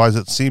 otherwise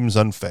it seems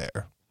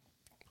unfair.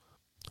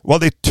 Well,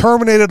 they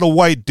terminated a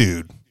white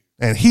dude,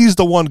 and he's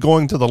the one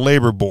going to the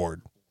labor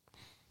board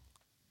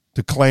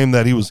to claim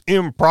that he was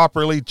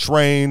improperly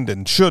trained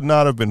and should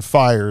not have been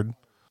fired.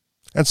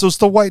 And so it's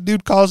the white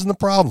dude causing the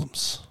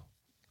problems.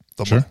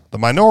 Sure. The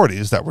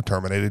minorities that were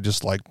terminated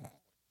just like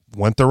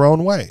went their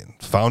own way and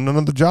found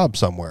another job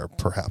somewhere,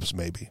 perhaps,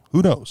 maybe.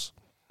 Who knows?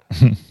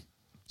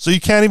 So you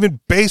can't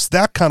even base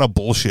that kind of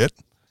bullshit,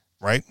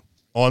 right,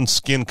 on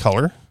skin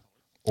color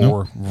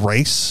or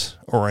race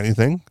or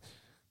anything.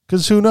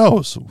 Because who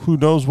knows? Who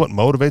knows what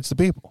motivates the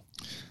people?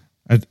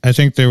 I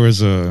think there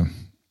was a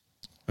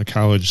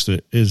college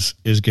that is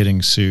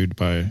getting sued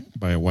by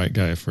a white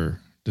guy for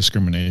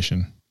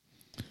discrimination,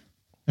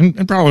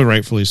 and probably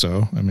rightfully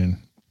so. I mean,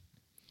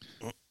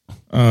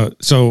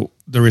 so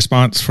the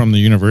response from the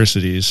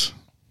universities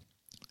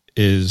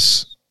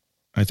is,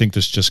 I think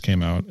this just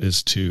came out,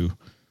 is to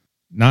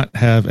not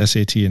have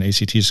SAT and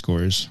ACT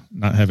scores,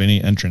 not have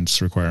any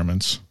entrance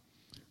requirements,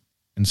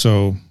 and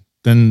so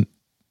then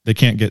they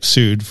can't get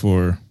sued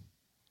for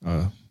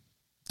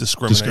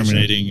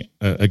discriminating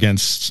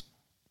against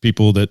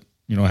people that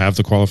have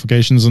the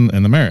qualifications and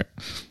the merit.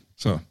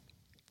 So,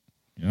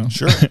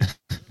 sure.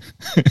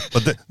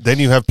 But then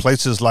you have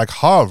places like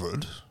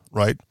Harvard,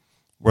 right,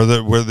 where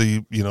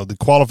the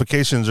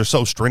qualifications are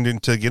so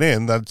stringent to get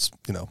in that's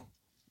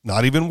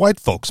not even white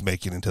folks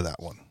make it into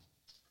that one.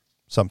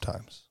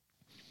 Sometimes.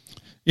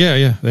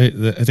 Yeah.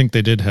 I think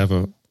they did have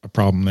a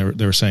problem.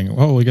 They were saying,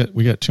 "Oh, we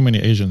got too many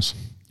Asians."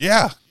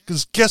 Yeah.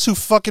 Because guess who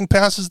fucking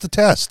passes the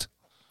test?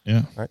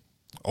 Yeah. Right.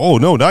 Oh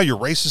no! Now you're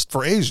racist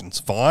for Asians.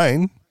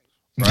 Fine,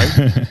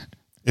 right?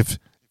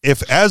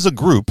 if as a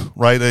group,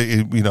 right?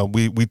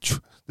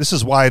 This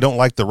is why I don't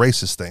like the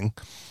racist thing,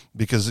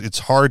 because it's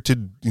hard to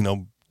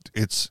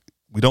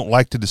we don't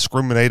like to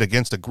discriminate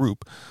against a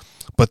group,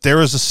 but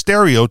there is a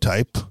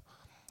stereotype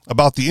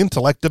about the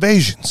intellect of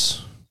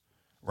Asians,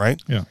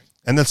 right? Yeah.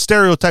 And that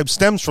stereotype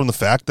stems from the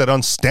fact that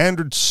on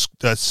standard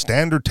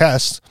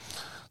tests,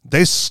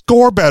 they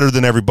score better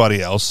than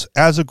everybody else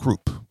as a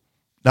group.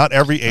 Not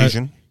every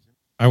Asian.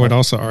 I would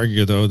also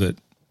argue, though, that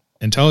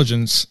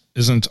intelligence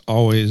isn't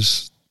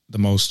always the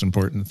most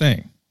important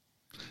thing.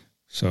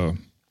 So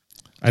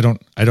I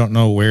don't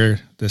know where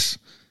this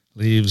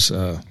leaves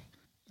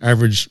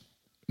average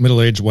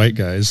middle-aged white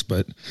guys,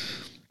 but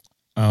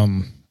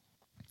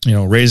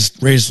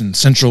raised in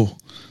Central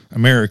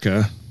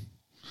America,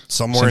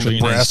 somewhere in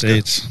Nebraska.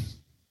 United States.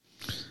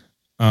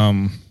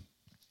 I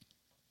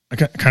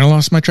kind of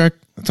lost my track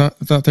of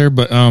thought there,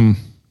 but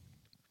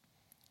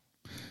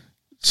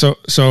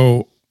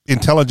so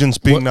intelligence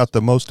being not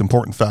the most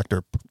important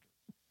factor,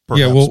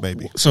 perhaps,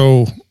 maybe.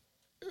 So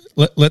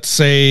let's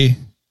say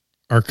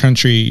our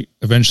country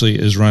eventually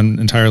is run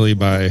entirely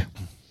by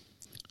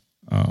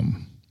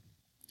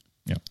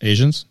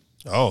Asians.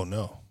 Oh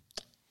no.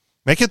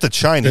 Make it the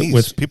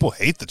Chinese. People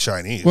hate the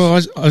Chinese. Well,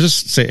 I'll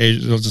just say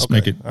Asians. I'll just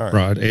make it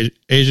broad.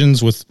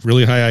 Asians with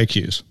really high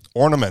IQs.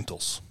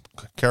 Ornamentals.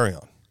 Carry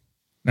on.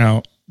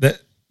 Now,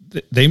 that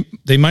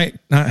they might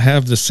not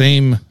have the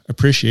same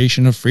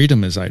appreciation of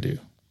freedom as I do.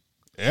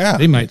 Yeah.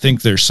 They might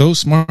think they're so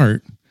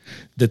smart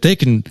that they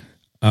can,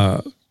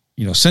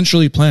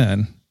 centrally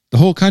plan the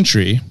whole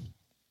country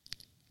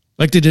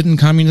like they did in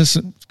communist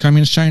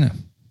China.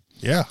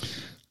 Yeah.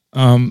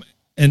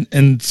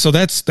 And so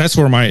that's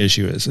where my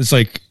issue is. It's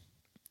like,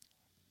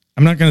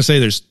 I'm not going to say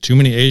there's too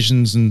many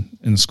Asians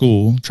in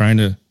school trying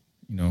to,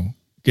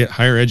 get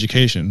higher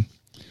education,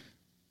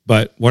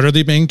 but what are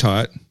they being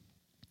taught?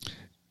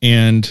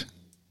 And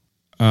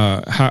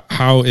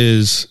how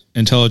is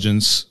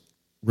intelligence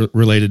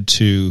related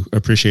to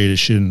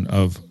appreciation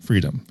of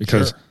freedom?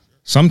 Because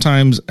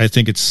sometimes I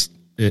think it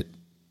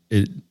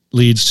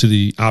leads to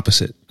the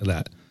opposite of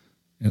that.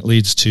 It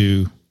leads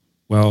to,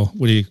 well,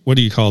 what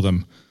do you call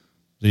them?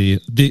 The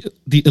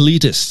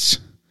elitists.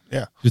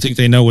 Yeah. Who think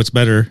they know what's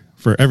better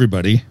for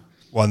everybody.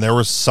 Well, and there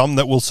were some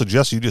that will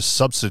suggest you just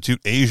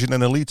substitute Asian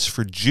and elites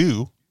for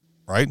Jew,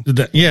 right?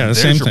 The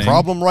There's same your thing.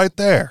 problem right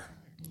there.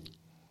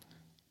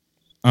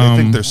 They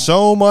think they're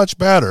so much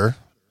better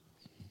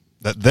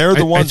that they're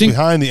the ones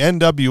behind the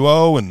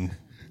NWO, and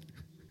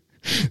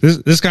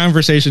this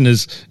conversation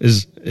is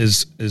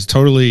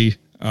totally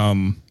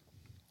not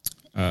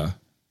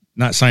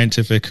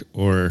scientific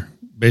or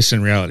based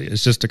in reality.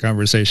 It's just a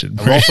conversation.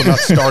 I'm also not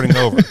starting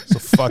over. So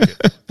Fuck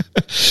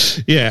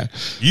it. Yeah.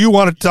 You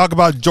want to talk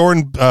about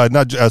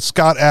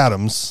Scott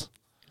Adams?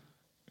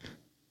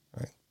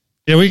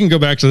 Yeah, we can go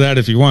back to that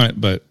if you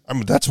want, but I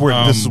mean, that's where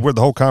this is where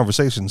the whole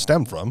conversation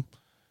stemmed from,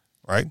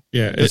 right?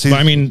 Yeah,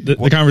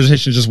 the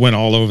conversation just went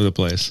all over the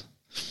place.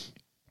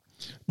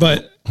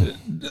 But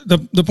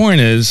the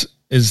point is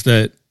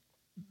that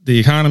the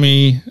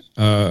economy,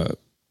 the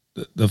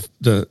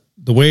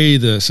way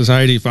the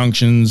society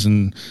functions,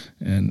 and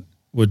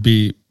would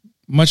be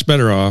much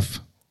better off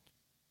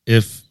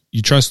if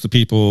you trust the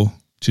people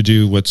to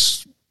do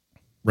what's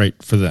right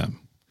for them.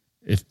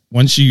 If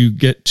once you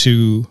get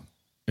to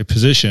a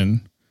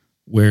position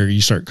where you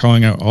start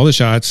calling out all the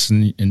shots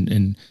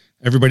and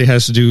everybody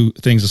has to do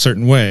things a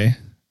certain way,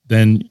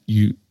 then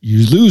you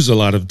lose a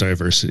lot of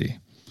diversity.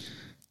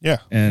 Yeah.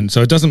 And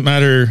so it doesn't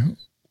matter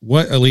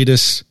what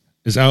elitist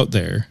is out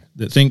there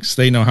that thinks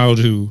they know how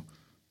to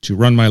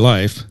run my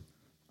life.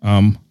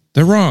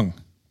 They're wrong.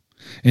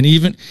 And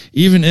even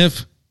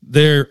if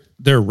they're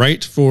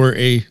right for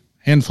a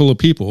handful of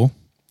people,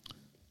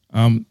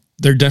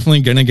 they're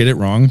definitely going to get it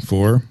wrong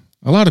for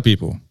a lot of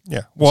people.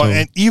 Yeah. Well,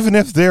 and even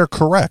if they're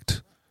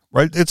correct,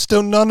 right, it's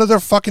still none of their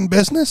fucking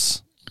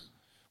business,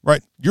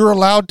 right? You're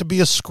allowed to be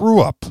a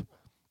screw up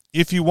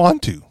if you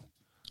want to.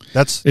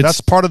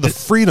 That's part of the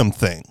freedom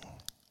thing.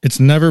 It's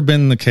never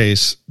been the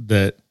case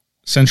that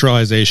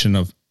centralization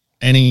of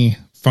any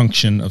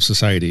function of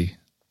society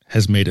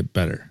has made it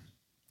better.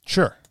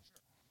 Sure.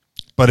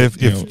 But if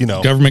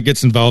government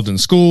gets involved in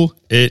school,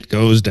 it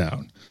goes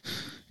down.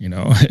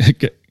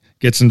 It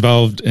gets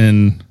involved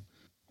in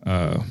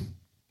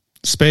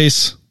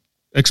space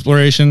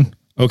exploration.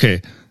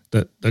 Okay,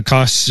 the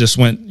costs just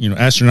went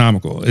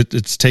astronomical.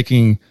 It's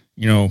taking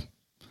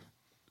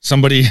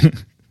somebody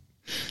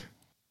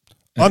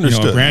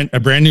understood a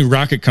brand new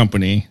rocket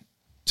company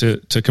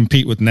to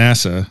compete with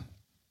NASA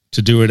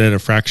to do it at a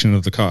fraction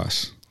of the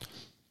cost.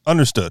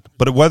 Understood.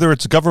 But whether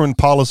it's government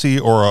policy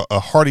or a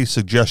hearty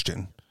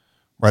suggestion,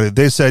 right? If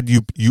they said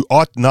you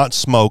ought not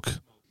smoke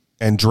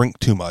and drink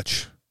too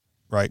much,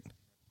 right?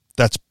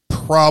 That's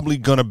probably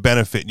going to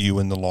benefit you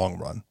in the long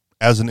run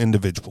as an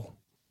individual.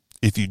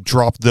 If you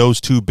drop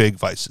those two big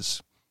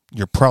vices,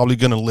 you're probably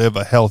going to live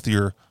a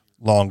healthier,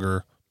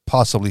 longer,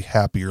 possibly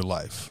happier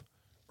life,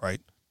 right?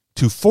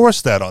 To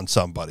force that on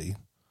somebody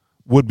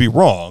would be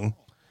wrong.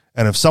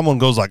 And if someone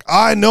goes like,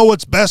 I know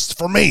what's best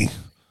for me,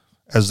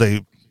 as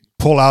they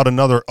pull out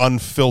another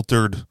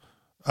unfiltered,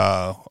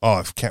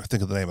 I can't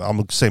think of the name. I'm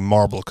going to say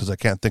Marlboro because I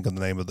can't think of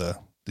the name of the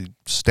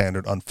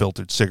standard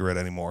unfiltered cigarette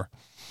anymore.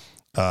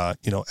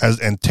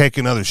 And take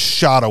another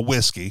shot of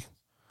whiskey,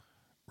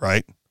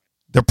 right?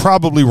 They're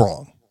probably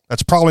wrong.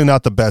 That's probably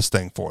not the best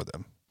thing for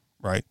them,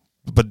 right?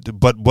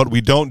 But what we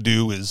don't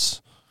do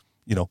is,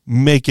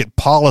 make it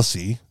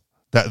policy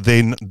that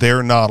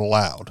they're not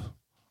allowed,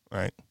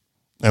 right?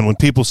 And when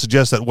people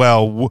suggest that,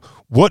 well,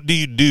 what do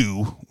you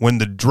do when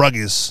the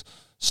druggists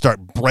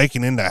start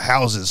breaking into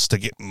houses to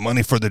get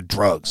money for their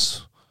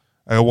drugs?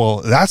 I go,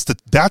 well,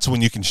 that's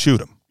when you can shoot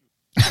them,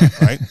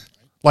 right?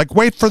 Like,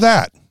 wait for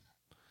that.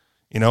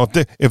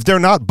 If they're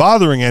not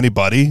bothering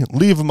anybody,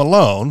 leave them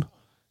alone.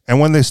 And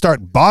when they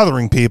start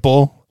bothering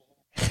people,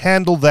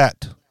 handle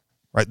that,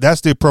 right?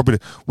 That's the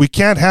appropriate. We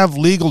can't have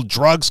legal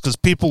drugs because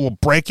people will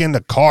break into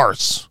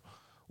cars.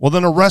 Well,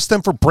 then arrest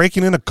them for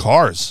breaking into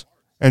cars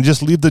and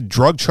just leave the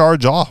drug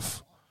charge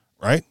off,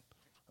 right?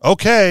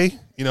 Okay,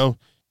 you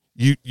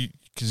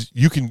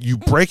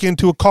break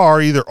into a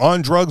car either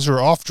on drugs or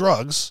off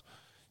drugs.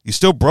 You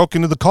still broke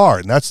into the car,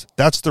 and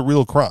that's the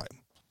real crime.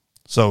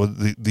 So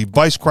the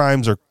vice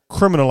crimes are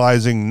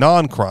criminalizing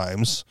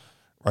non-crimes,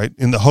 right,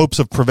 in the hopes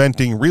of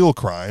preventing real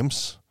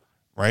crimes,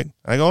 right?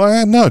 I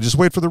go, no, just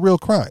wait for the real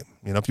crime.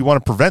 If you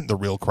want to prevent the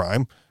real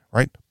crime,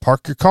 right,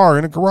 park your car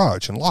in a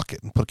garage and lock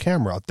it and put a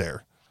camera out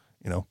there.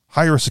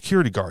 Hire a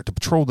security guard to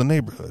patrol the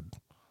neighborhood.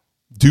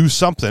 Do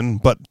something,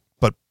 but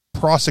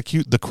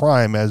prosecute the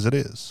crime as it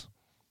is,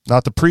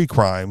 not the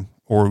pre-crime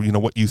or,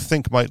 what you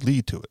think might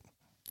lead to it.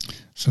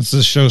 Since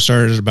this show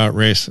started about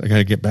race, I got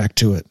to get back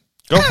to it.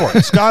 Go for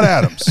it. Scott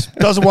Adams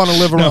doesn't want to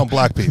live around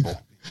black people.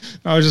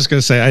 I was just going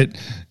to say,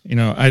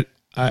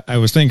 I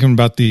was thinking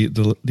about the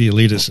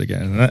elitist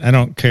again. And I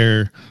don't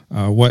care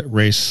what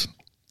race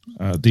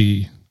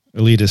the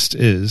elitist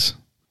is.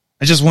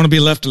 I just want to be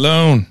left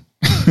alone.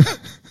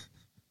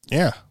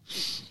 Yeah.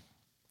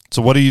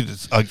 So what do you?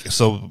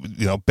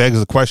 Begs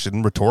the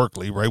question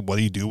rhetorically, right? What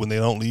do you do when they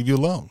don't leave you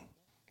alone?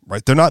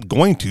 Right? They're not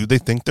going to. They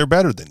think they're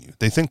better than you.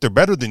 They think they're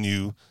better than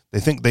you. They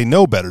think they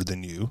know better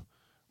than you.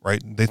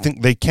 Right? They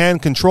think they can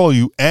control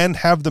you and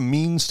have the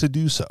means to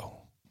do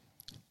so.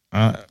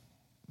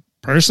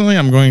 Personally,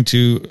 I'm going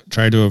to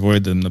try to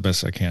avoid them the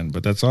best I can,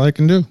 but that's all I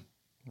can do.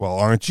 Well,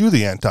 aren't you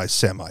the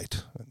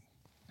anti-Semite?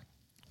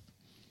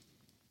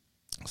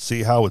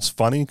 See how it's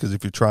funny? Because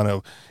if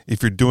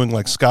you're doing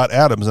like Scott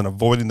Adams and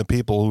avoiding the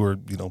people who are,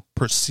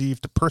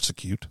 perceived to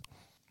persecute,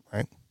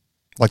 right?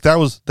 Like that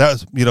was,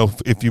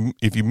 if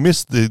you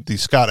missed the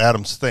Scott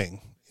Adams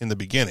thing in the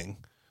beginning,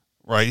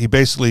 right? He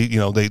basically,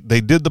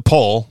 they did the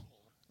poll,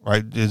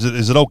 right?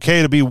 Is it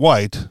okay to be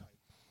white?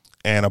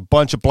 And a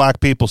bunch of black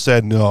people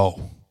said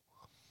no.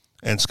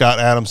 And Scott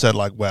Adams said,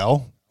 like,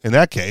 well, in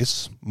that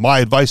case, my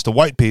advice to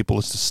white people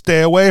is to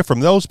stay away from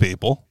those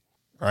people,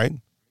 right?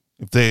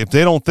 If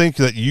they don't think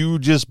that you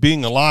just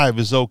being alive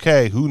is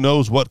okay, who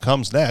knows what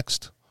comes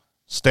next?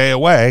 Stay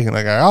away. And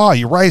I go, oh,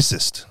 you're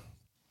racist.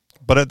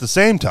 But at the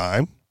same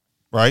time,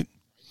 right?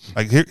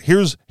 Like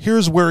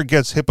here's where it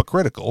gets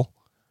hypocritical,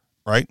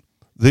 right?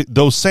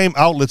 Those same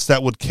outlets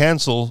that would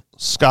cancel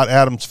Scott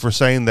Adams for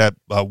saying that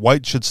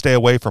whites should stay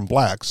away from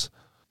blacks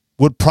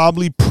would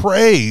probably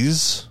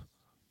praise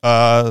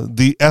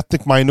the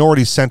ethnic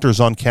minority centers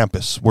on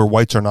campus where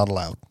whites are not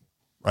allowed,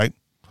 right?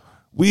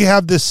 We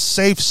have this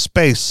safe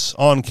space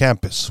on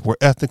campus where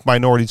ethnic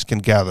minorities can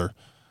gather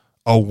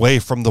away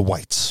from the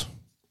whites.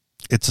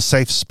 It's a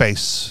safe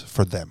space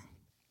for them.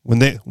 When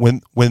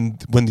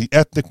the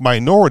ethnic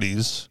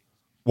minorities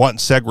want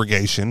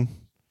segregation,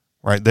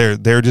 right?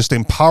 They're just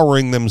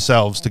empowering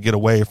themselves to get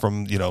away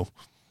from,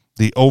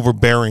 the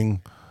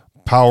overbearing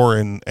power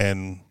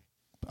and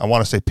I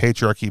want to say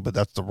patriarchy, but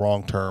that's the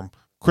wrong term.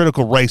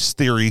 Critical race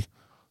theory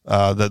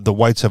that the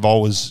whites have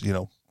always,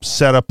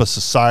 set up a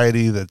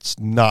society that's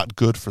not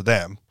good for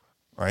them,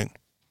 right?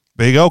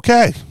 Big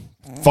okay,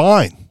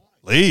 fine,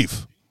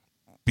 leave,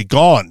 be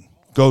gone,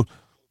 go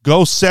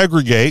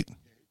segregate,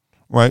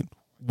 right?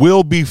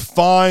 We'll be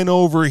fine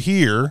over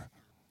here,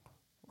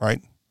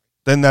 right?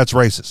 Then that's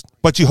racist.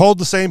 But you hold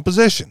the same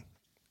position,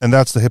 and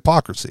that's the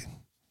hypocrisy,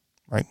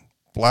 right?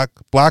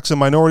 Blacks and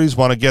minorities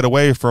want to get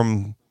away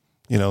from,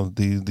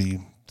 the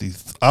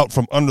out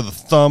from under the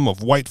thumb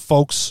of white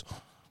folks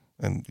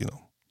and,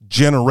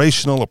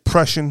 generational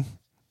oppression.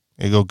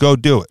 You go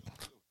do it.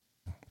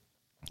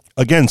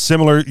 Again,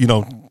 similar,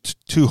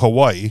 to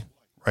Hawaii,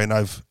 right? And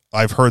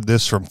I've heard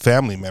this from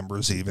family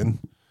members even,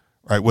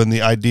 right? When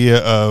the idea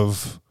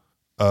of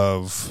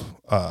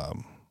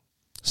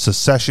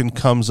secession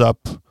comes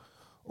up,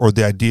 or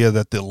the idea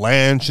that the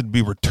land should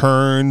be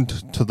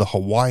returned to the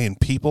Hawaiian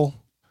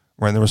people,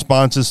 right? And the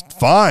response is,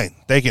 fine,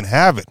 they can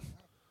have it,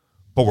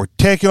 but we're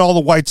taking all the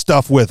white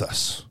stuff with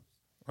us,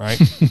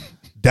 right?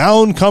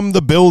 Down come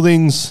the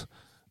buildings,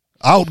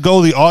 out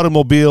go the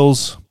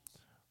automobiles.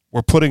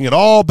 We're putting it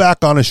all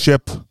back on a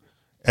ship,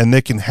 and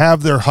they can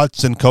have their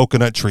huts and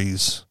coconut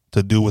trees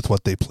to do with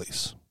what they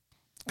please.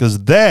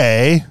 Because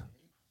they,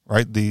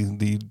 right,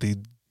 the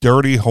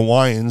dirty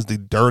Hawaiians, the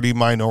dirty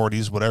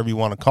minorities, whatever you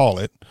want to call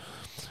it,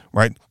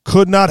 right,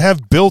 could not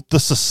have built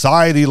the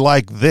society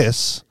like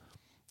this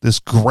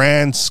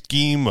grand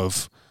scheme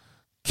of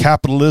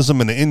capitalism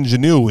and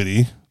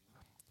ingenuity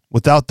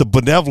without the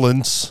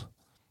benevolence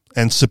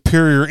and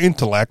superior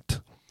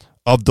intellect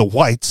of the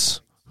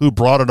whites who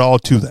brought it all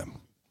to them.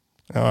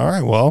 All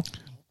right, well,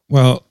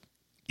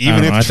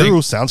 even if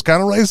true, sounds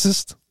kind of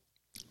racist.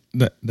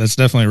 That's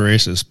definitely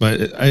racist, but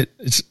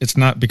it's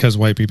not because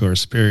white people are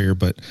superior,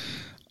 but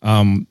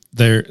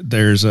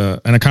there's an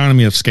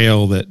economy of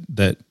scale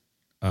that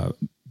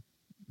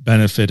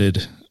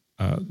benefited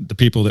the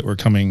people that were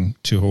coming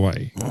to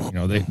Hawaii.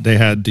 They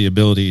had the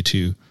ability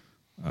to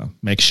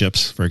make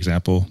ships, for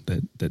example,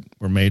 that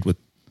were made with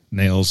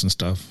nails and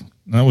stuff.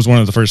 And that was one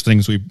of the first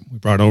things we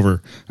brought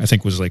over, I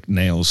think, was like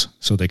nails,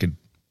 so they could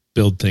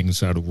build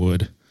things out of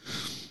wood.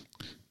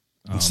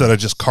 Instead of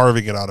just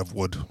carving it out of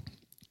wood.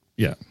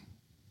 Yeah.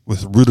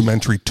 With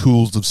rudimentary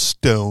tools of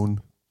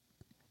stone.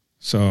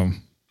 So,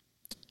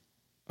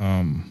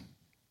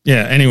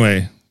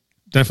 anyway,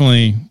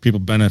 definitely people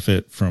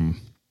benefit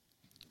from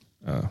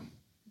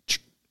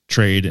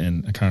trade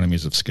and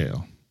economies of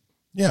scale.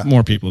 Yeah.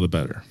 More people, the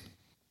better.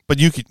 But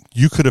you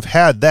could have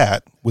had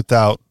that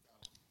without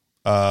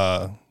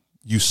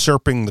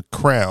usurping the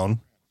crown,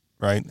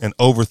 right, and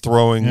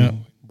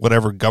overthrowing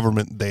whatever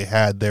government they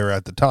had there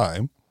at the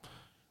time,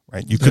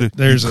 right? You could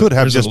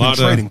have just been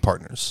trading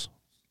partners.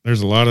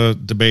 There's a lot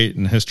of debate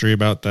and history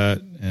about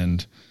that,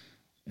 and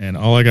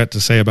all I got to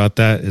say about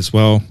that is,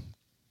 well,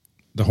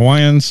 the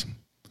Hawaiians,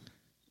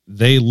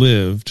 they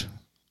lived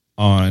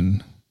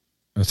on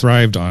or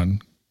thrived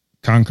on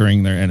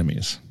conquering their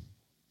enemies.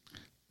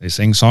 They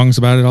sing songs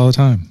about it all the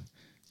time.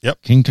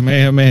 Yep. King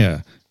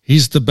Kamehameha,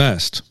 he's the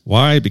best.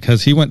 Why?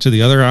 Because he went to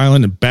the other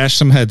island and bashed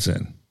some heads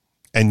in.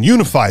 And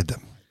unified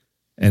them.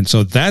 And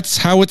so that's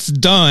how it's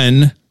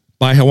done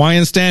by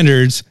Hawaiian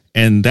standards,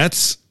 and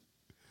that's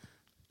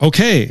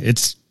okay.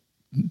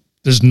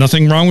 There's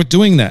nothing wrong with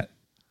doing that.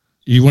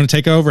 You want to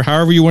take over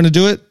however you want to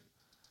do it.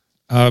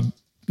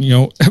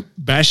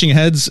 Bashing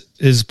heads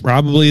is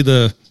probably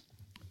one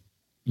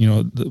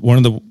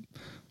of the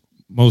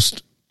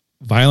most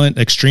violent,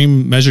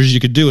 extreme measures you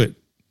could do it.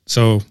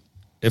 So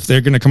if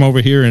they're going to come over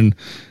here and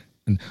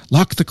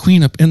lock the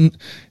queen up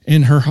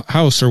in her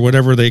house or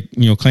whatever they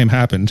claim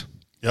happened.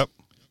 Yep.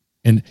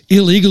 And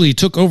illegally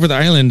took over the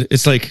island,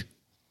 it's like,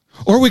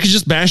 or we could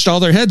just bash all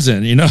their heads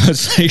in,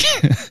 it's like,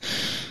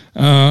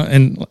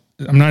 and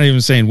I'm not even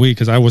saying we,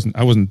 because I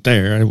wasn't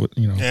there.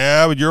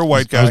 Yeah, but you're a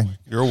white guy.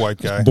 You're a white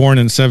guy. Born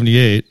in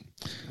 1978.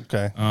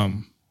 Okay.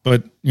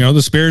 But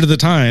the spirit of the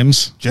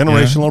times,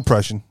 generational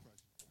oppression.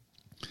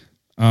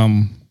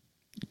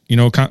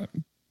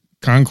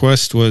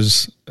 Conquest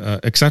was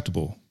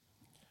acceptable.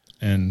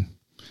 And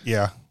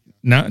Yeah.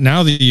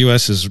 now the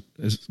U.S. has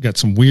got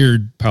some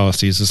weird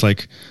policies. It's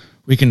like,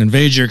 we can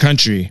invade your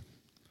country,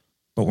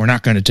 but we're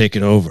not going to take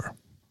it over.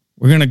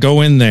 We're going to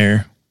go in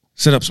there,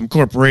 set up some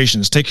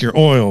corporations, take your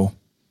oil,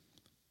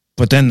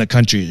 but then the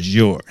country is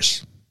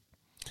yours.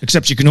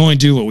 Except you can only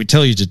do what we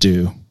tell you to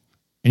do,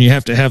 and you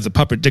have to have the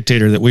puppet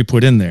dictator that we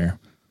put in there,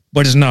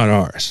 but it's not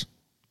ours.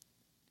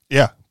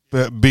 Yeah,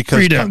 because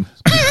Freedom.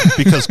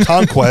 because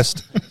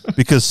conquest,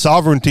 because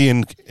sovereignty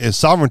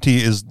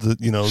is the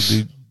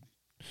the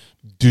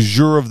du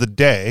jour of the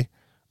day,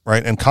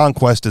 right? And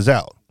conquest is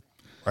out,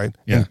 right?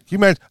 Yeah. And can you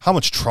imagine how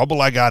much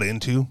trouble I got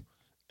into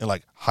in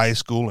like high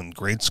school and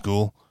grade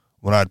school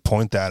when I'd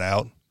point that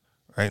out,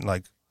 right?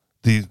 Like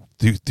the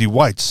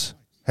whites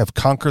have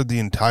conquered the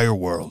entire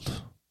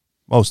world,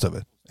 most of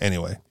it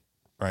anyway,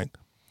 right?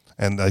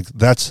 And like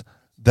that's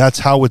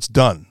how it's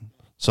done.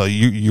 So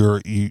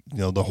you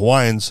know the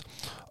Hawaiians,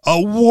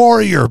 a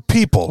warrior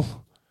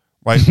people,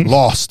 right?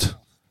 Lost,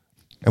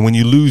 and when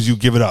you lose, you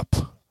give it up.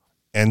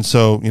 And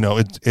so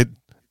it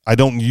I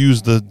don't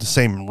use the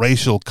same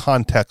racial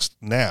context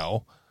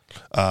now,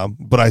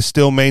 but I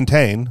still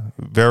maintain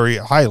very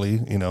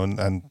highly,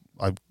 and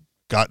I've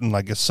gotten,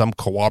 I guess, some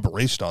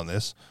corroboration on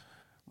this,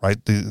 right?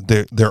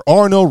 There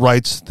are no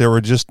rights. There are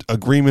just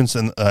agreements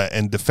and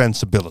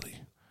defensibility,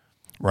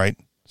 right?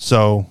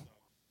 So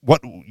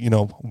what we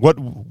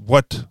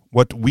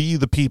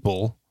the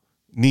people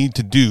need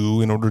to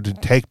do in order to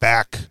take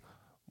back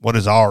what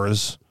is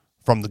ours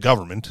from the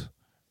government,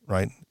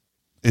 right,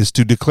 is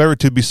to declare it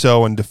to be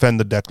so and defend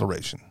the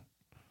declaration.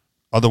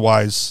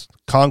 Otherwise,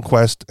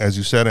 conquest, as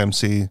you said,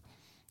 MC,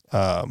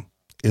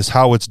 is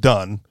how it's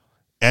done.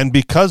 And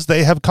because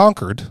they have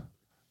conquered,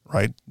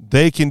 right,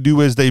 they can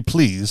do as they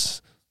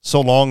please so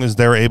long as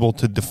they're able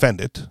to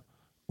defend it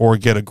or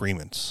get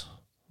agreements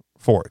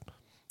for it.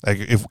 Like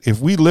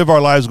if we live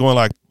our lives going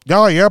like,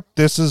 oh, yep,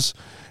 this is,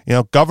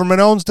 government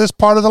owns this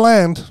part of the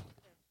land,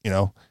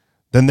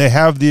 then they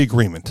have the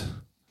agreement.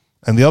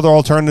 And the other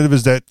alternative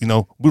is that,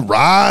 we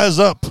rise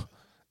up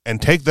and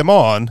take them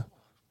on.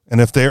 And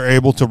if they're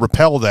able to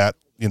repel that,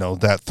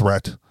 that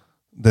threat,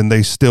 then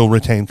they still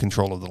retain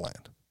control of the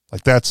land.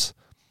 Like that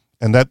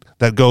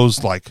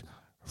goes like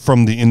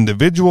from the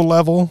individual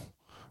level,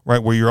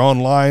 right, where you're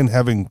online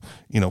having,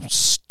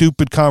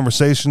 stupid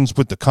conversations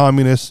with the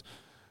communists.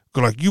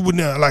 Like, you would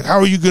not, like, how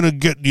are you going to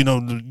get,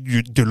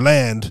 your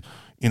land,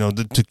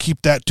 to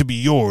keep that to be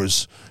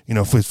yours,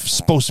 if it's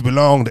supposed to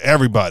belong to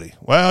everybody?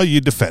 Well, you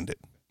defend it.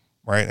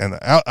 Right, and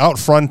out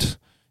front,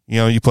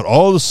 you put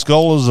all the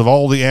skulls of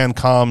all the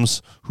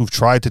ANCOMs who've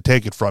tried to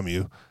take it from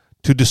you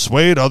to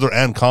dissuade other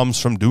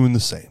ANCOMs from doing the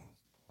same.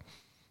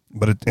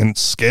 But it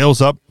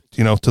scales up,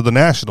 to the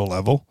national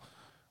level,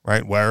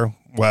 right, where,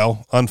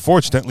 well,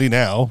 unfortunately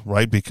now,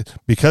 right,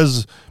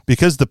 because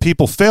the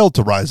people failed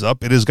to rise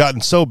up, it has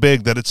gotten so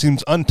big that it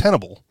seems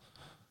untenable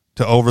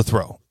to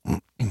overthrow.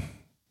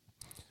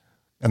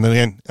 And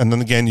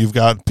then again, you've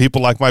got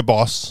people like my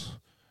boss,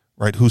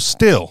 right, who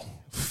still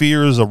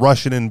fears a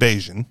Russian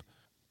invasion,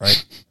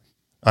 right?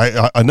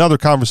 Another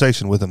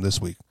conversation with him this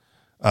week,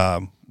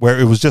 where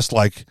it was just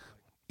like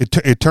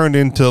it turned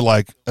into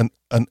like an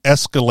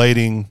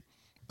escalating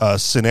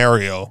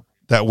scenario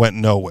that went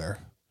nowhere,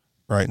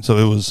 right? So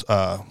it was,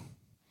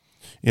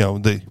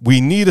 we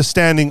need a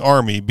standing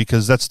army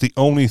because that's the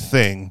only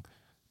thing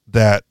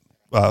that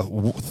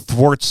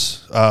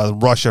thwarts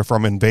Russia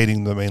from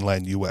invading the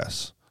mainland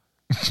U.S.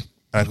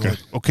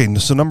 Okay,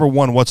 so number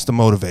one, what's the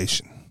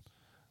motivation?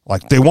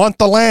 Like, they want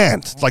the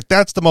land. Like,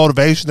 that's the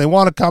motivation. They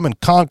want to come and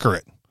conquer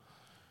it.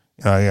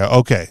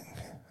 Okay.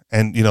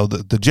 And,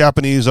 the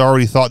Japanese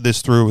already thought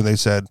this through, and they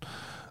said,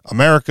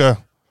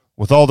 America,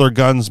 with all their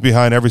guns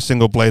behind every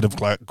single blade of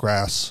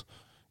grass,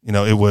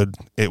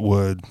 it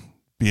would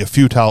be a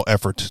futile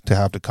effort to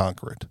have to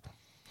conquer it.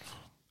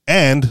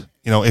 And,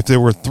 if there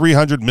were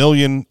 300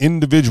 million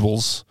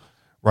individuals,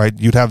 right,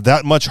 you'd have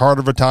that much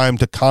harder of a time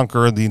to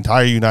conquer the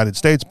entire United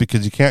States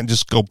because you can't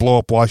just go blow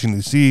up Washington,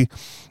 D.C.,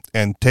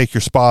 and take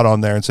your spot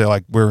on there and say,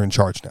 like, we're in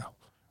charge now,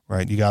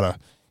 right? You gotta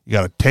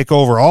take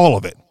over all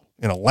of it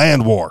in a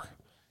land war,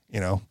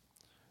 And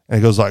it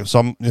goes like,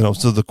 so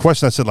the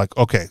question I said, like,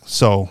 okay,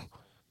 so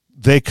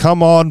they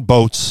come on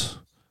boats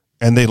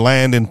and they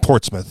land in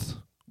Portsmouth,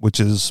 which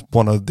is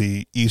one of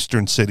the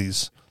eastern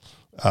cities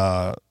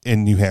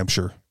in New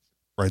Hampshire,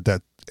 right?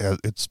 That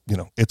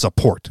it's a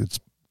port. It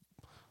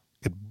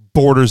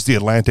borders the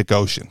Atlantic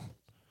Ocean,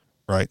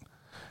 right?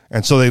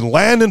 And so they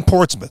land in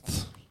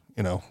Portsmouth,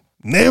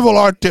 naval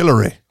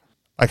artillery.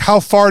 Like, how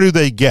far do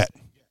they get?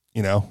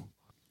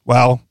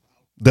 Well,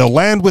 they'll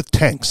land with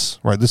tanks,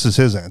 right? This is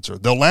his answer.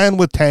 They'll land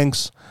with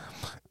tanks,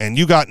 and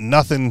you got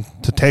nothing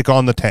to take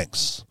on the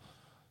tanks.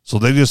 So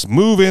they just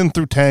move in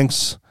through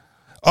tanks.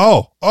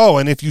 Oh,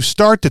 and if you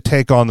start to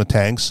take on the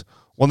tanks,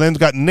 well, then they've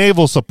got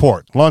naval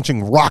support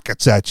launching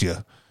rockets at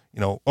you,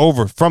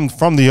 over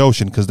from the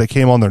ocean because they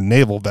came on their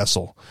naval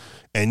vessel.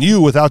 And you,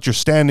 without your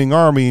standing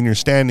army and your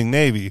standing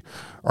navy,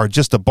 are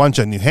just a bunch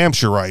of New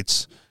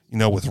Hampshireites,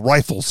 with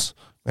rifles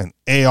and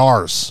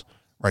ARs,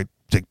 right?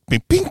 Pink,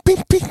 pink,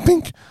 pink,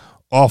 pink.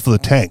 off of the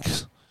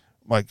tanks.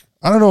 Like,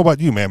 I don't know about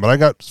you, man, but I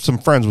got some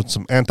friends with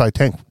some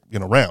anti-tank,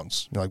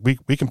 rounds. Like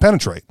we can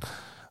penetrate.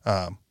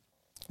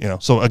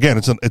 So again,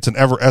 it's an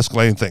ever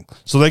escalating thing.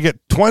 So they get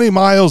 20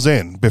 miles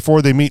in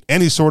before they meet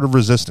any sort of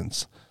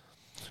resistance,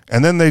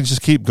 and then they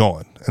just keep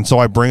going. And so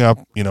I bring up,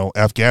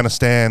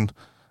 Afghanistan,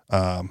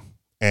 and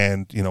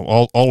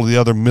all of the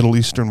other Middle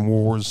Eastern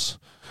wars.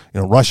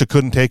 Russia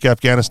couldn't take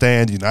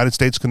Afghanistan. The United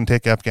States couldn't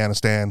take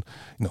Afghanistan.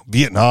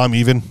 Vietnam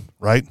even,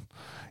 right?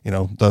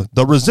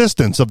 The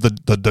resistance of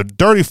the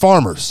dirty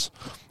farmers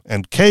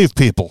and cave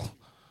people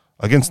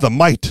against the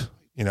might,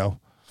 And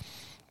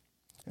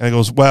it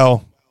goes,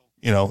 well,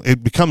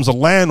 it becomes a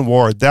land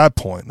war at that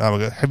point. Now,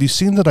 have you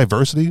seen the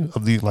diversity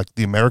of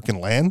the American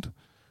land?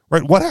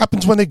 Right? What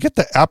happens when they get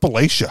to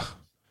Appalachia?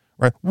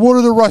 Right? What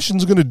are the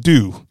Russians going to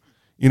do?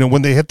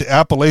 When they hit the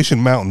Appalachian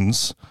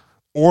Mountains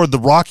or the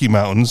Rocky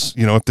Mountains,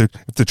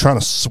 if they're trying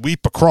to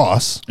sweep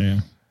across.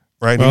 Yeah.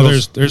 Right. Well,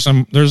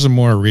 there's a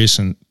more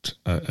recent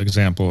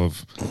example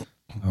of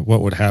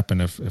what would happen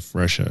if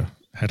Russia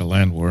had a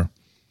land war,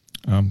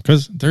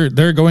 because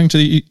they're going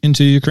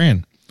into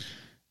Ukraine,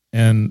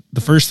 and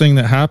the first thing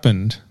that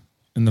happened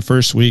in the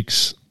first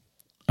weeks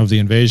of the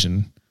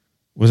invasion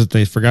was that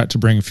they forgot to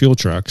bring fuel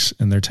trucks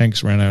and their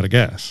tanks ran out of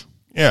gas.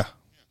 Yeah.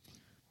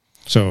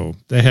 So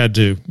they had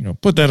to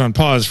put that on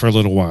pause for a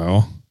little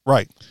while.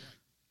 Right.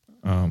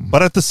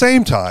 But at the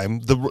same time,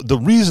 the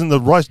reason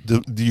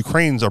the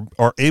Ukrainians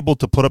are able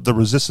to put up the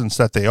resistance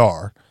that they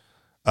are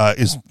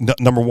is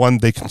number one,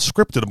 they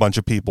conscripted a bunch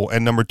of people,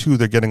 and number two,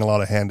 they're getting a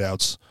lot of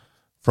handouts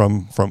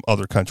from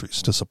other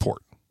countries to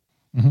support.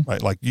 Mm-hmm.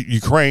 Right, like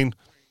Ukraine,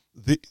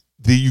 the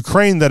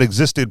Ukraine that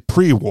existed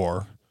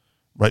pre-war,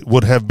 right,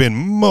 would have been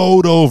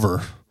mowed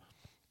over,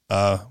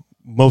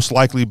 most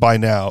likely by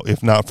now,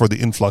 if not for the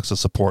influx of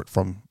support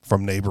from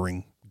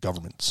neighboring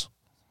governments.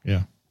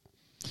 Yeah.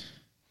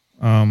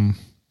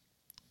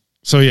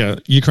 So yeah,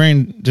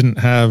 Ukraine didn't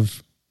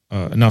have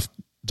enough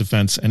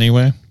defense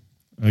anyway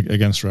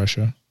against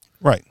Russia.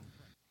 Right.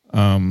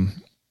 But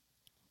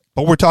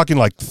we're talking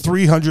like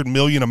 300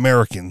 million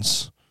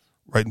Americans,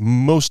 right?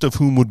 Most of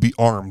whom would be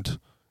armed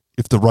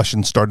if the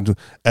Russians started to,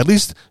 at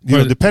least,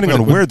 depending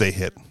on where they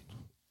hit.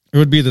 It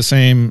would be the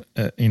same,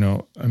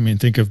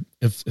 think of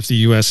if the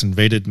U.S.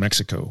 invaded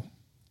Mexico,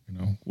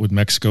 would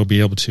Mexico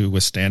be able to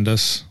withstand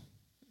us?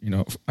 We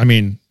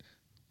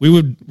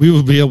would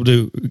be able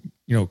to,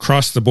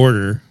 cross the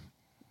border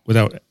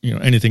without,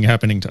 anything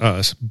happening to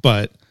us.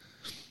 But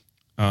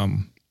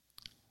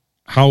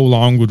how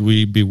long would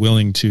we be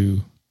willing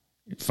to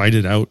fight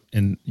it out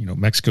in,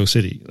 Mexico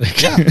City?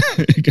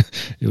 It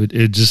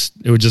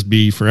would just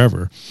be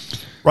forever.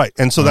 Right.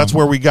 And so that's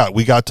where we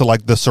got to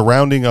like the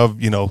surrounding of,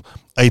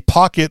 a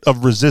pocket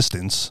of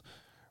resistance,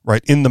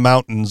 right, in the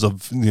mountains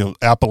of,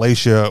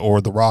 Appalachia or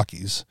the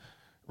Rockies,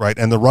 right?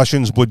 And the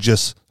Russians would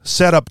just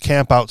set up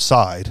camp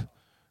outside,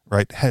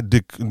 right, had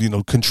to,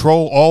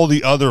 control all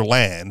the other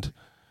land,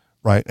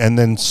 right, and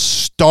then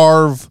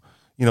starve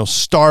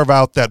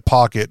out that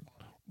pocket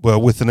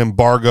with an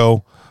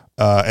embargo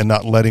and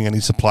not letting any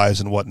supplies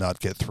and whatnot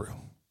get through.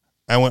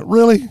 I went,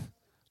 really?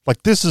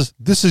 Like, this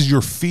is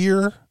your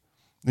fear,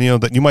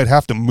 that you might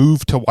have to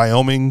move to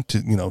Wyoming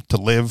to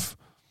live,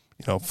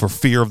 for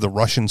fear of the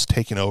Russians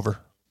taking over,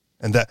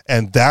 and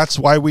that's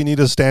why we need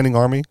a standing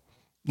army.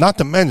 Not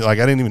to mention, like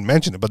I didn't even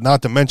mention it, but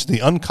not to mention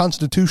the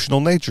unconstitutional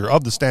nature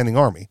of the standing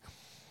army.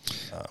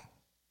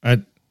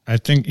 I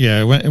think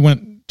it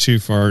went too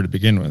far to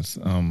begin with.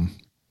 I'm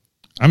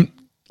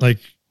like,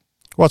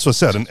 well, that's what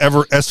I said, an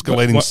ever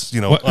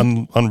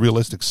escalating,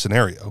 unrealistic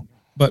scenario.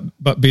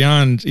 But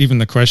beyond even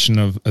the question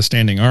of a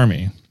standing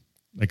army,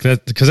 like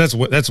that, because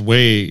that's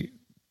way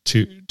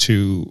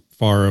too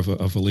far of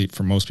a leap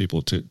for most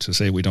people to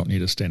say we don't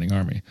need a standing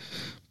army.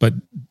 But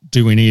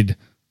do we need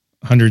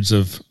hundreds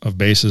of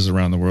bases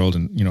around the world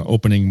and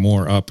opening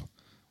more up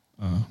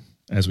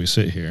as we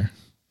sit here?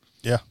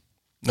 Yeah,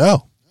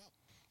 no,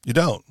 you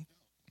don't,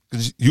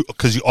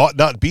 because you ought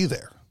not be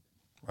there,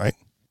 right?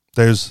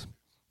 There's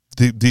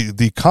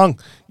the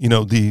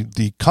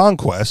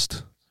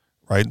conquest,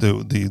 right?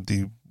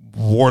 The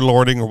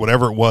warlording or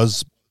whatever it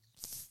was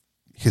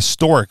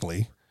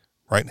historically,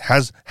 right,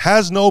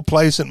 has no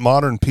place in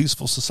modern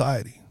peaceful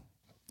society.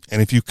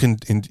 And if you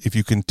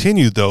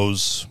continue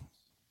those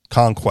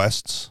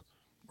conquests,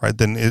 right,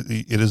 then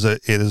it is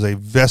a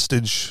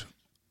vestige.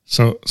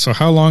 So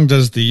how long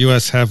does the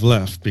U.S. have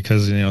left?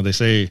 Because they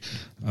say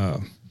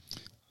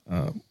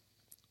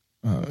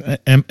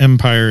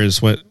empire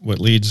is what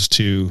leads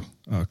to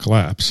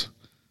collapse.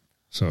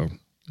 So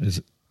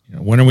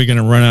when are we going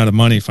to run out of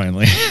money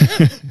finally?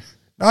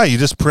 You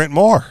just print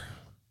more.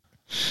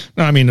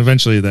 No, I mean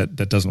eventually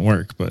that doesn't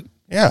work, but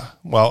yeah.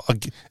 Well,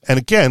 and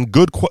again,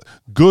 good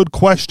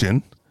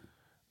question,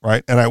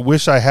 right? And I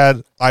wish I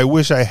had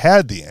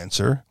the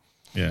answer.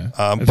 Yeah,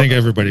 I think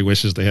everybody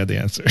wishes they had the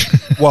answer.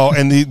 Well,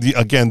 and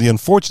the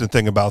unfortunate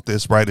thing about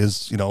this, right,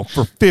 is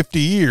for 50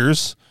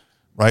 years,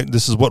 right,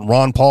 this is what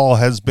Ron Paul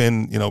has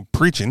been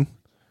preaching,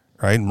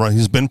 right?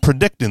 He's been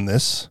predicting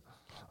this,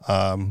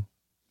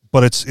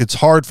 but it's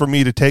hard for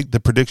me to take the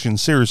prediction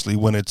seriously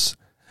when it's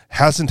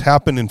hasn't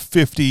happened in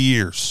 50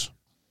 years,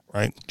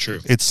 right? True.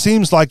 It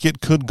seems like it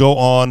could go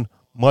on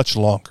much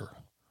longer,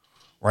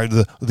 right?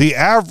 The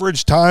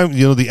average time,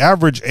 the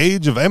average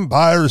age of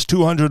empire is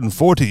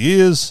 240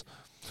 years,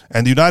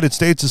 and the United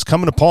States is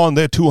coming upon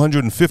their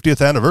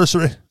 250th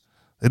anniversary.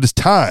 It is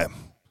time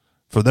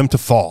for them to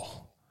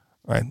fall,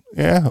 right?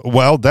 Yeah,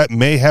 well, that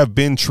may have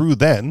been true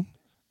then,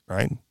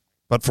 right?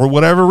 But for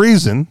whatever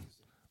reason,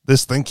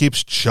 this thing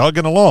keeps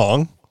chugging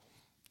along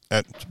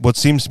at what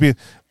seems to be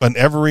an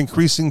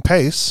ever-increasing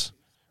pace,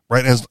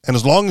 right? And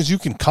as long as you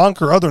can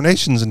conquer other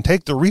nations and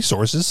take their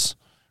resources,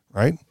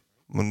 right,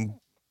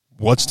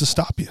 what's to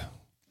stop you?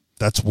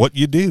 That's what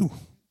you do.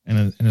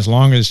 And as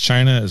long as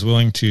China is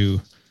willing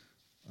to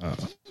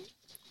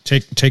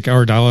take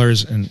our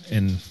dollars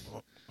in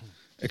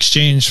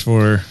exchange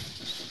for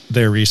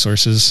their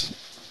resources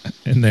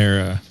and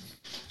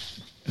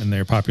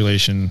their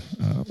population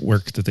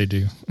work that they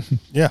do.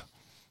 Yeah.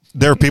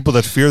 There are people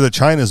that fear that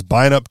China is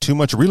buying up too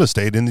much real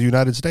estate in the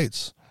United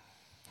States.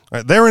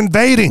 Right? They're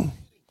invading.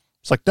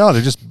 It's like, no,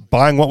 they're just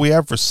buying what we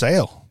have for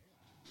sale.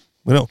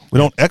 We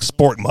don't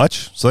export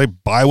much, so they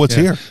buy what's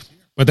here.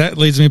 But that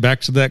leads me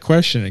back to that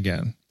question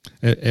again.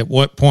 At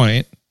what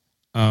point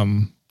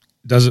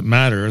does it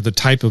matter the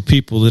type of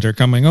people that are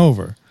coming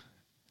over?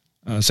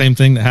 Same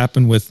thing that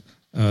happened with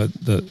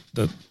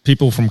the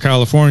people from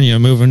California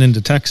moving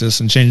into Texas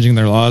and changing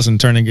their laws and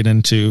turning it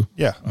into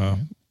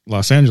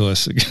Los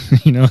Angeles.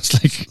 It's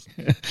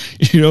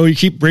like, you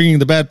keep bringing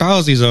the bad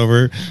policies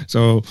over.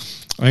 So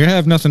I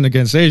have nothing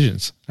against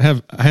Asians. I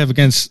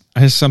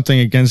have something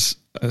against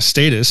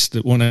statists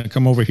that want to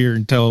come over here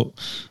and tell,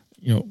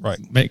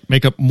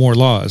 make up more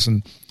laws.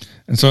 And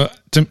so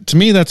to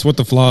me, that's what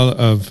the flaw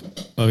of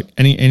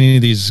any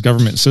of these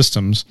government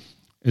systems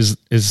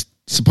is.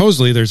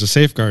 Supposedly there's a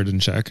safeguard in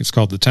check. It's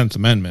called the 10th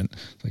Amendment.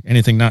 Like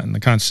anything not in the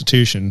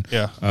Constitution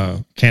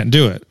can't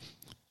do it.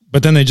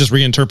 But then they just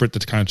reinterpret the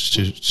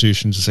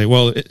Constitution to say,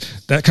 well,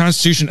 that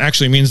Constitution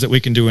actually means that we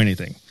can do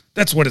anything.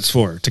 That's what it's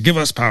for, to give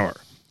us power.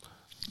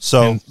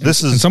 So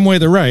in some way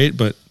they're right,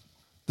 but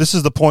this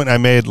is the point I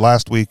made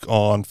last week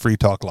on Free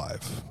Talk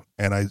Live,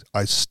 and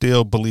I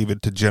still believe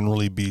it to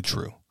generally be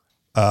true.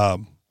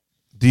 The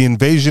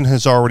invasion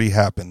has already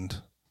happened,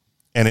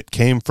 and it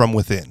came from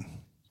within.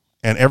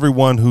 And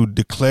everyone who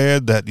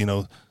declared that,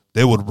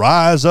 they would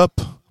rise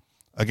up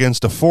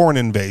against a foreign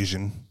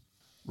invasion,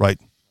 right,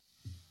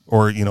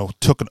 or,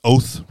 took an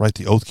oath, right,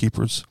 the Oath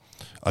Keepers,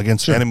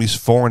 against enemies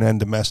foreign and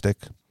domestic,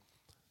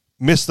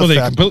 missed the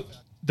fact.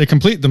 They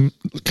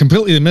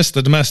completely missed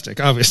the domestic,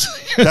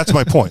 obviously. That's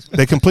my point.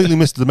 They completely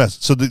missed the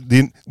domestic. So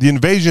the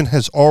invasion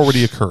has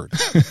already occurred,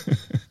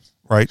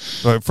 right,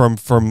 from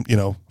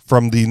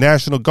the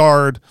National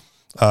Guard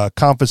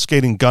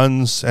confiscating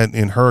guns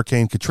in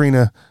Hurricane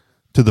Katrina,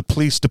 to the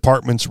police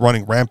departments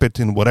running rampant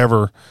in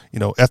whatever,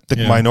 ethnic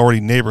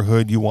minority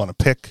neighborhood you want to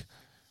pick,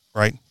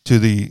 right? To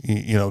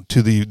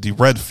the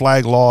red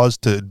flag laws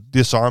to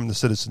disarm the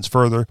citizens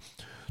further,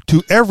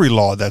 to every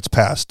law that's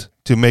passed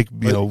to make,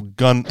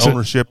 gun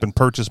ownership and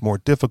purchase more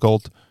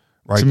difficult,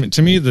 right?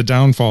 To me, the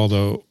downfall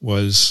though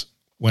was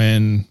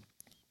when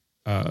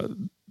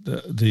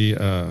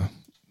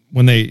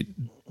when they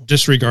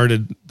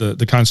disregarded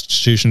the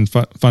Constitution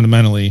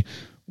fundamentally,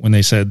 when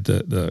they said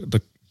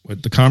the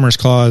Commerce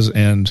Clause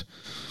and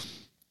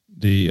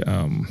the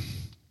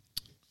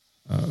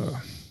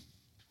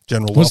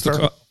General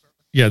Welfare.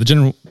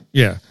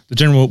 The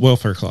General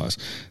Welfare Clause.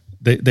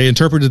 They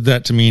interpreted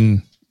that to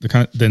mean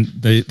then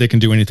they can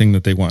do anything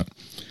that they want.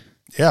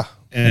 Yeah.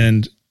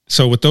 And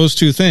so with those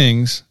two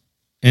things,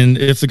 and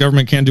if the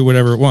government can't do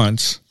whatever it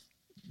wants,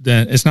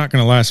 then it's not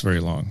going to last very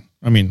long.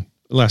 I mean,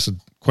 it lasted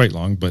quite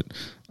long, but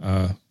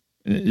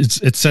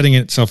it's setting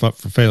itself up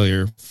for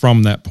failure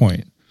from that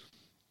point.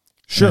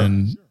 Sure.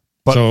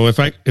 But so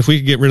if we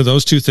could get rid of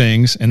those two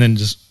things and then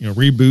just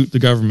reboot the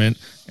government,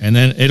 and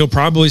then it'll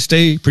probably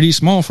stay pretty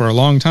small for a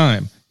long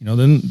time.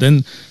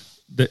 Then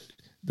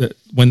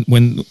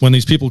when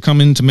these people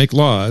come in to make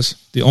laws,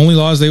 the only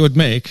laws they would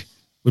make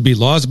would be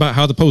laws about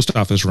how the post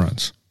office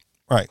runs.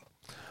 Right.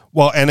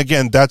 Well, and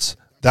again, that's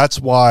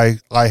why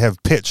I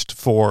have pitched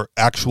for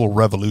actual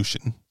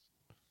revolution,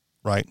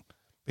 right?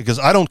 Because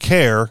I don't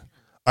care.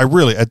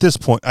 At this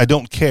point, I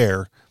don't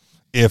care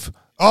if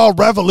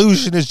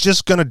revolution is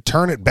just going to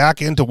turn it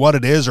back into what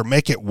it is or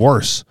make it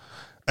worse.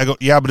 I go,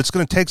 yeah, but it's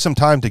going to take some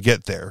time to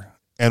get there.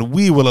 And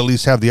we will at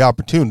least have the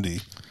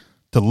opportunity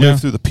to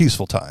live through the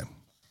peaceful time,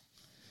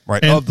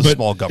 right, of the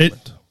small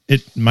government.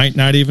 It might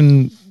not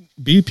even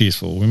be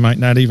peaceful. We might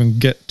not even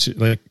get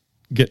to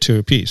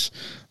a peace.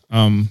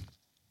 I'm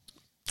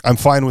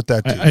fine with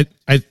that too.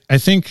 I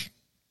think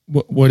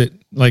what it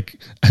like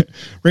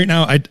right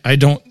now, I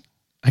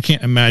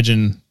can't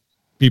imagine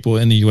people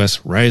in the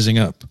U.S. rising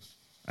up.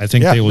 I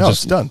think they will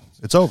it's done.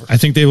 It's over. I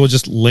think they will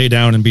just lay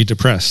down and be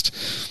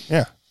depressed.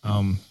 Yeah.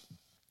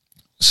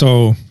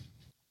 So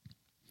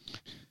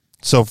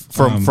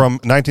from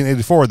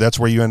 1984, that's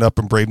where you end up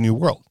in Brave New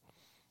World,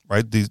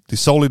 right? The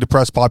solely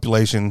depressed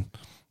population,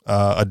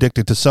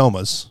 addicted to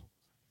somas,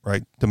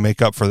 right, to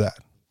make up for that.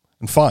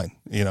 And fine,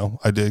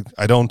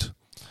 I don't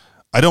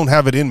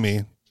have it in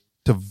me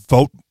to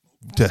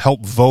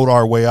help vote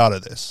our way out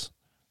of this,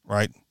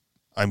 right?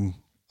 I'm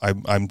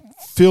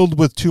filled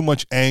with too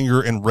much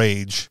anger and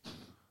rage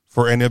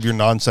for any of your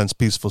nonsense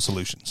peaceful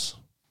solutions.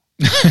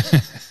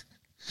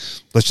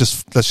 Let's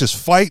just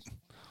fight.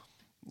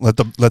 Let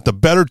the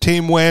better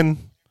team win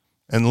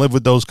and live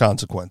with those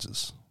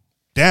consequences.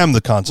 Damn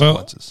the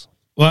consequences.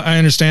 Well, I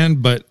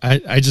understand, but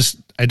I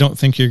don't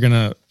think you're going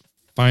to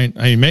find,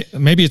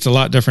 maybe it's a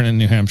lot different in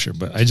New Hampshire,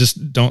 but I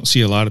just don't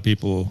see a lot of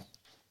people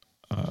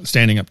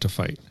standing up to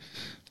fight.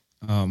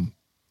 I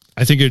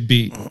think it'd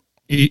be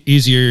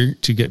easier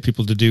to get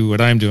people to do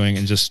what I'm doing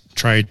and just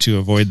try to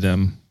avoid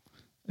them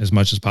as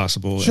much as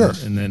possible. Sure.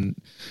 And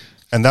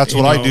that's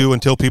what I do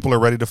until people are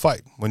ready to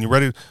fight. When you're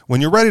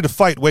ready to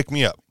fight, wake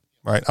me up.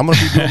 Right? I'm going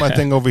to be doing my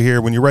thing over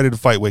here. When you're ready to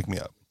fight, wake me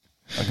up.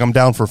 Like, I'm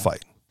down for a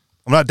fight.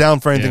 I'm not down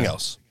for anything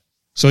else.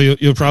 So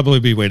you'll probably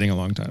be waiting a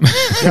long time.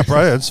 Yeah,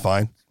 probably. That's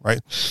fine.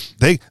 Right?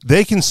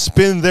 They can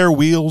spin their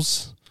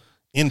wheels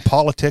in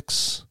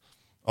politics,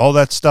 all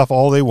that stuff,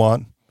 all they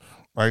want.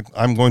 Right?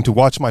 I'm going to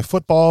watch my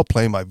football,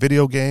 play my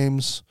video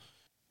games,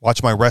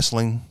 watch my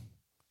wrestling.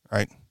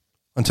 Right?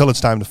 Until it's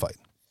time to fight.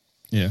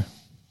 Yeah.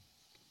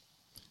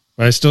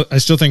 But I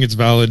still think it's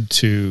valid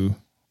to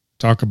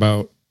talk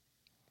about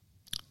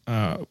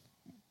at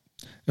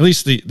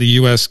least the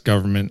U.S.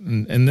 government,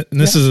 and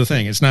this is the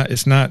thing. It's not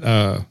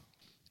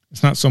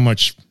so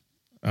much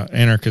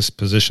anarchist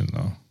position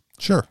though.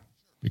 Sure,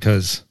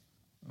 because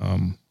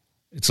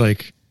it's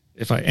like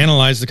if I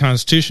analyze the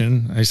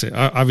Constitution, I say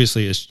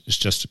obviously it's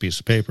just a piece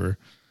of paper.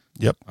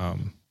 Yep.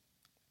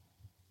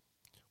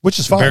 Which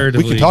is fine.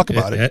 We can talk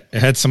about it. It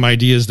had some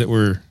ideas that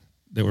were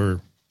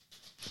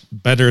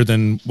better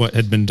than what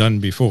had been done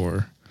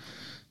before.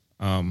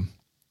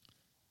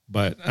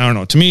 But I don't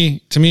know. To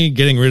me,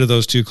 getting rid of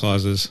those two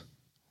clauses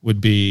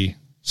would be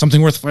something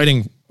worth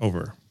fighting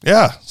over.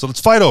 Yeah. So let's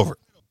fight over it.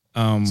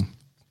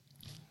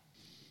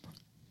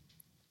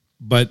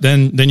 But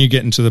then you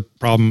get into the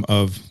problem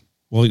of,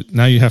 well,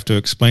 now you have to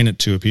explain it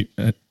to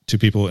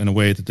people in a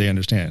way that they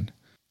understand.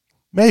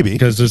 Maybe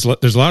because there's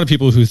a lot of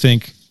people who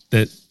think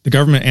that the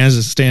government as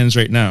it stands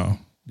right now,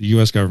 the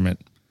U.S.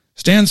 government,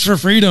 stands for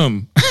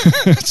freedom.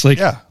 It's like,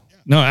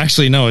 no,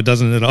 actually, no, it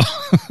doesn't at all.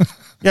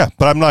 Yeah,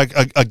 but I'm like,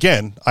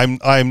 again,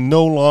 I'm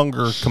no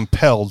longer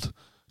compelled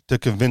to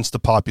convince the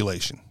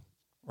population,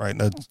 right?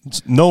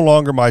 It's no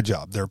longer my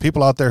job. There are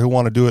people out there who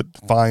want to do it.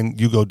 Fine,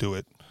 you go do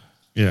it.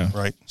 Yeah.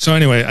 Right. So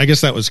anyway, I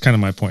guess that was kind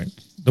of my point.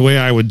 The way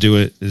I would do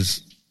it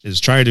is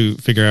try to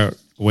figure out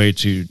a way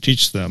to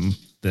teach them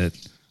that,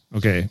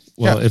 okay,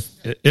 well,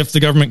 if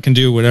the government can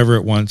do whatever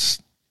it wants,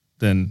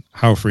 then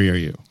how free are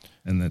you?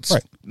 And that's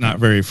not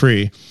very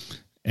free.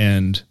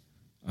 And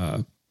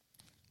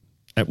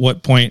at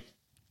what point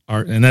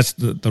and that's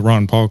the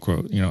Ron Paul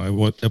quote,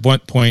 at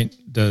what point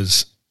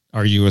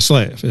are you a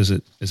slave? Is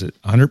it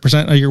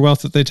 100% of your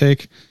wealth that they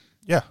take?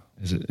 Yeah.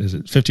 Is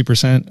it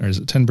 50% or is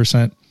it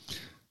 10%?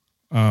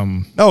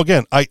 No,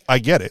 again, I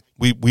get it.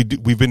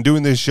 We've been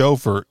doing this show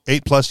for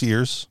 8+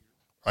 years,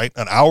 right?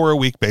 An hour a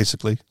week,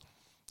 basically.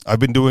 I've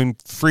been doing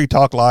Free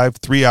Talk Live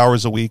 3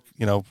 hours a week,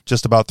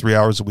 just about 3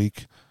 hours a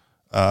week,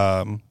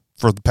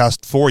 for the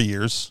past 4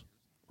 years,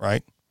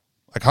 right?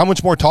 Like, how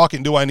much more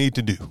talking do I need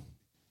to do?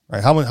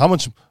 Right?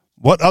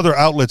 What other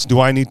outlets do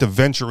I need to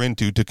venture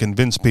into to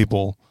convince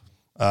people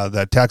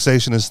that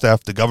taxation is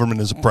theft, the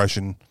government is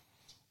oppression,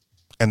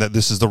 and that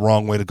this is the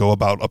wrong way to go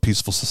about a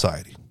peaceful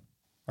society?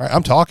 All right,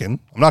 I'm talking.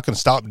 I'm not going to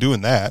stop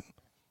doing that.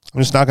 I'm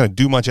just not going to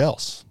do much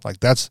else. Like,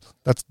 that's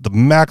the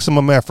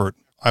maximum effort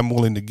I'm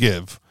willing to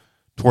give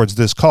towards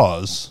this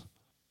cause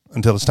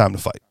until it's time to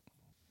fight.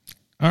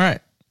 All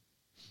right.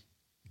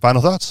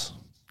 Final thoughts?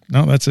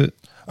 No, that's it.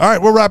 All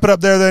right, we'll wrap it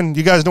up there then.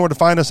 You guys know where to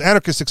find us.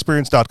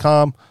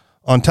 AnarchistExperience.com.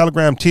 On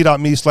Telegram,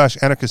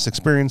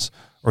 t.me/anarchistexperience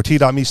or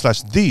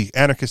t.me/the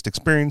Anarchist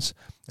Experience.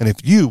 And if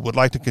you would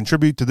like to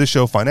contribute to this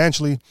show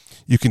financially,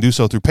 you can do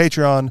so through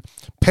Patreon,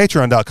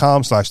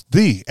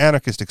 patreon.com/the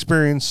Anarchist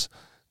Experience.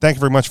 Thank you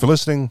very much for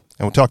listening,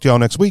 and we'll talk to you all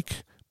next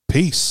week.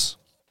 Peace.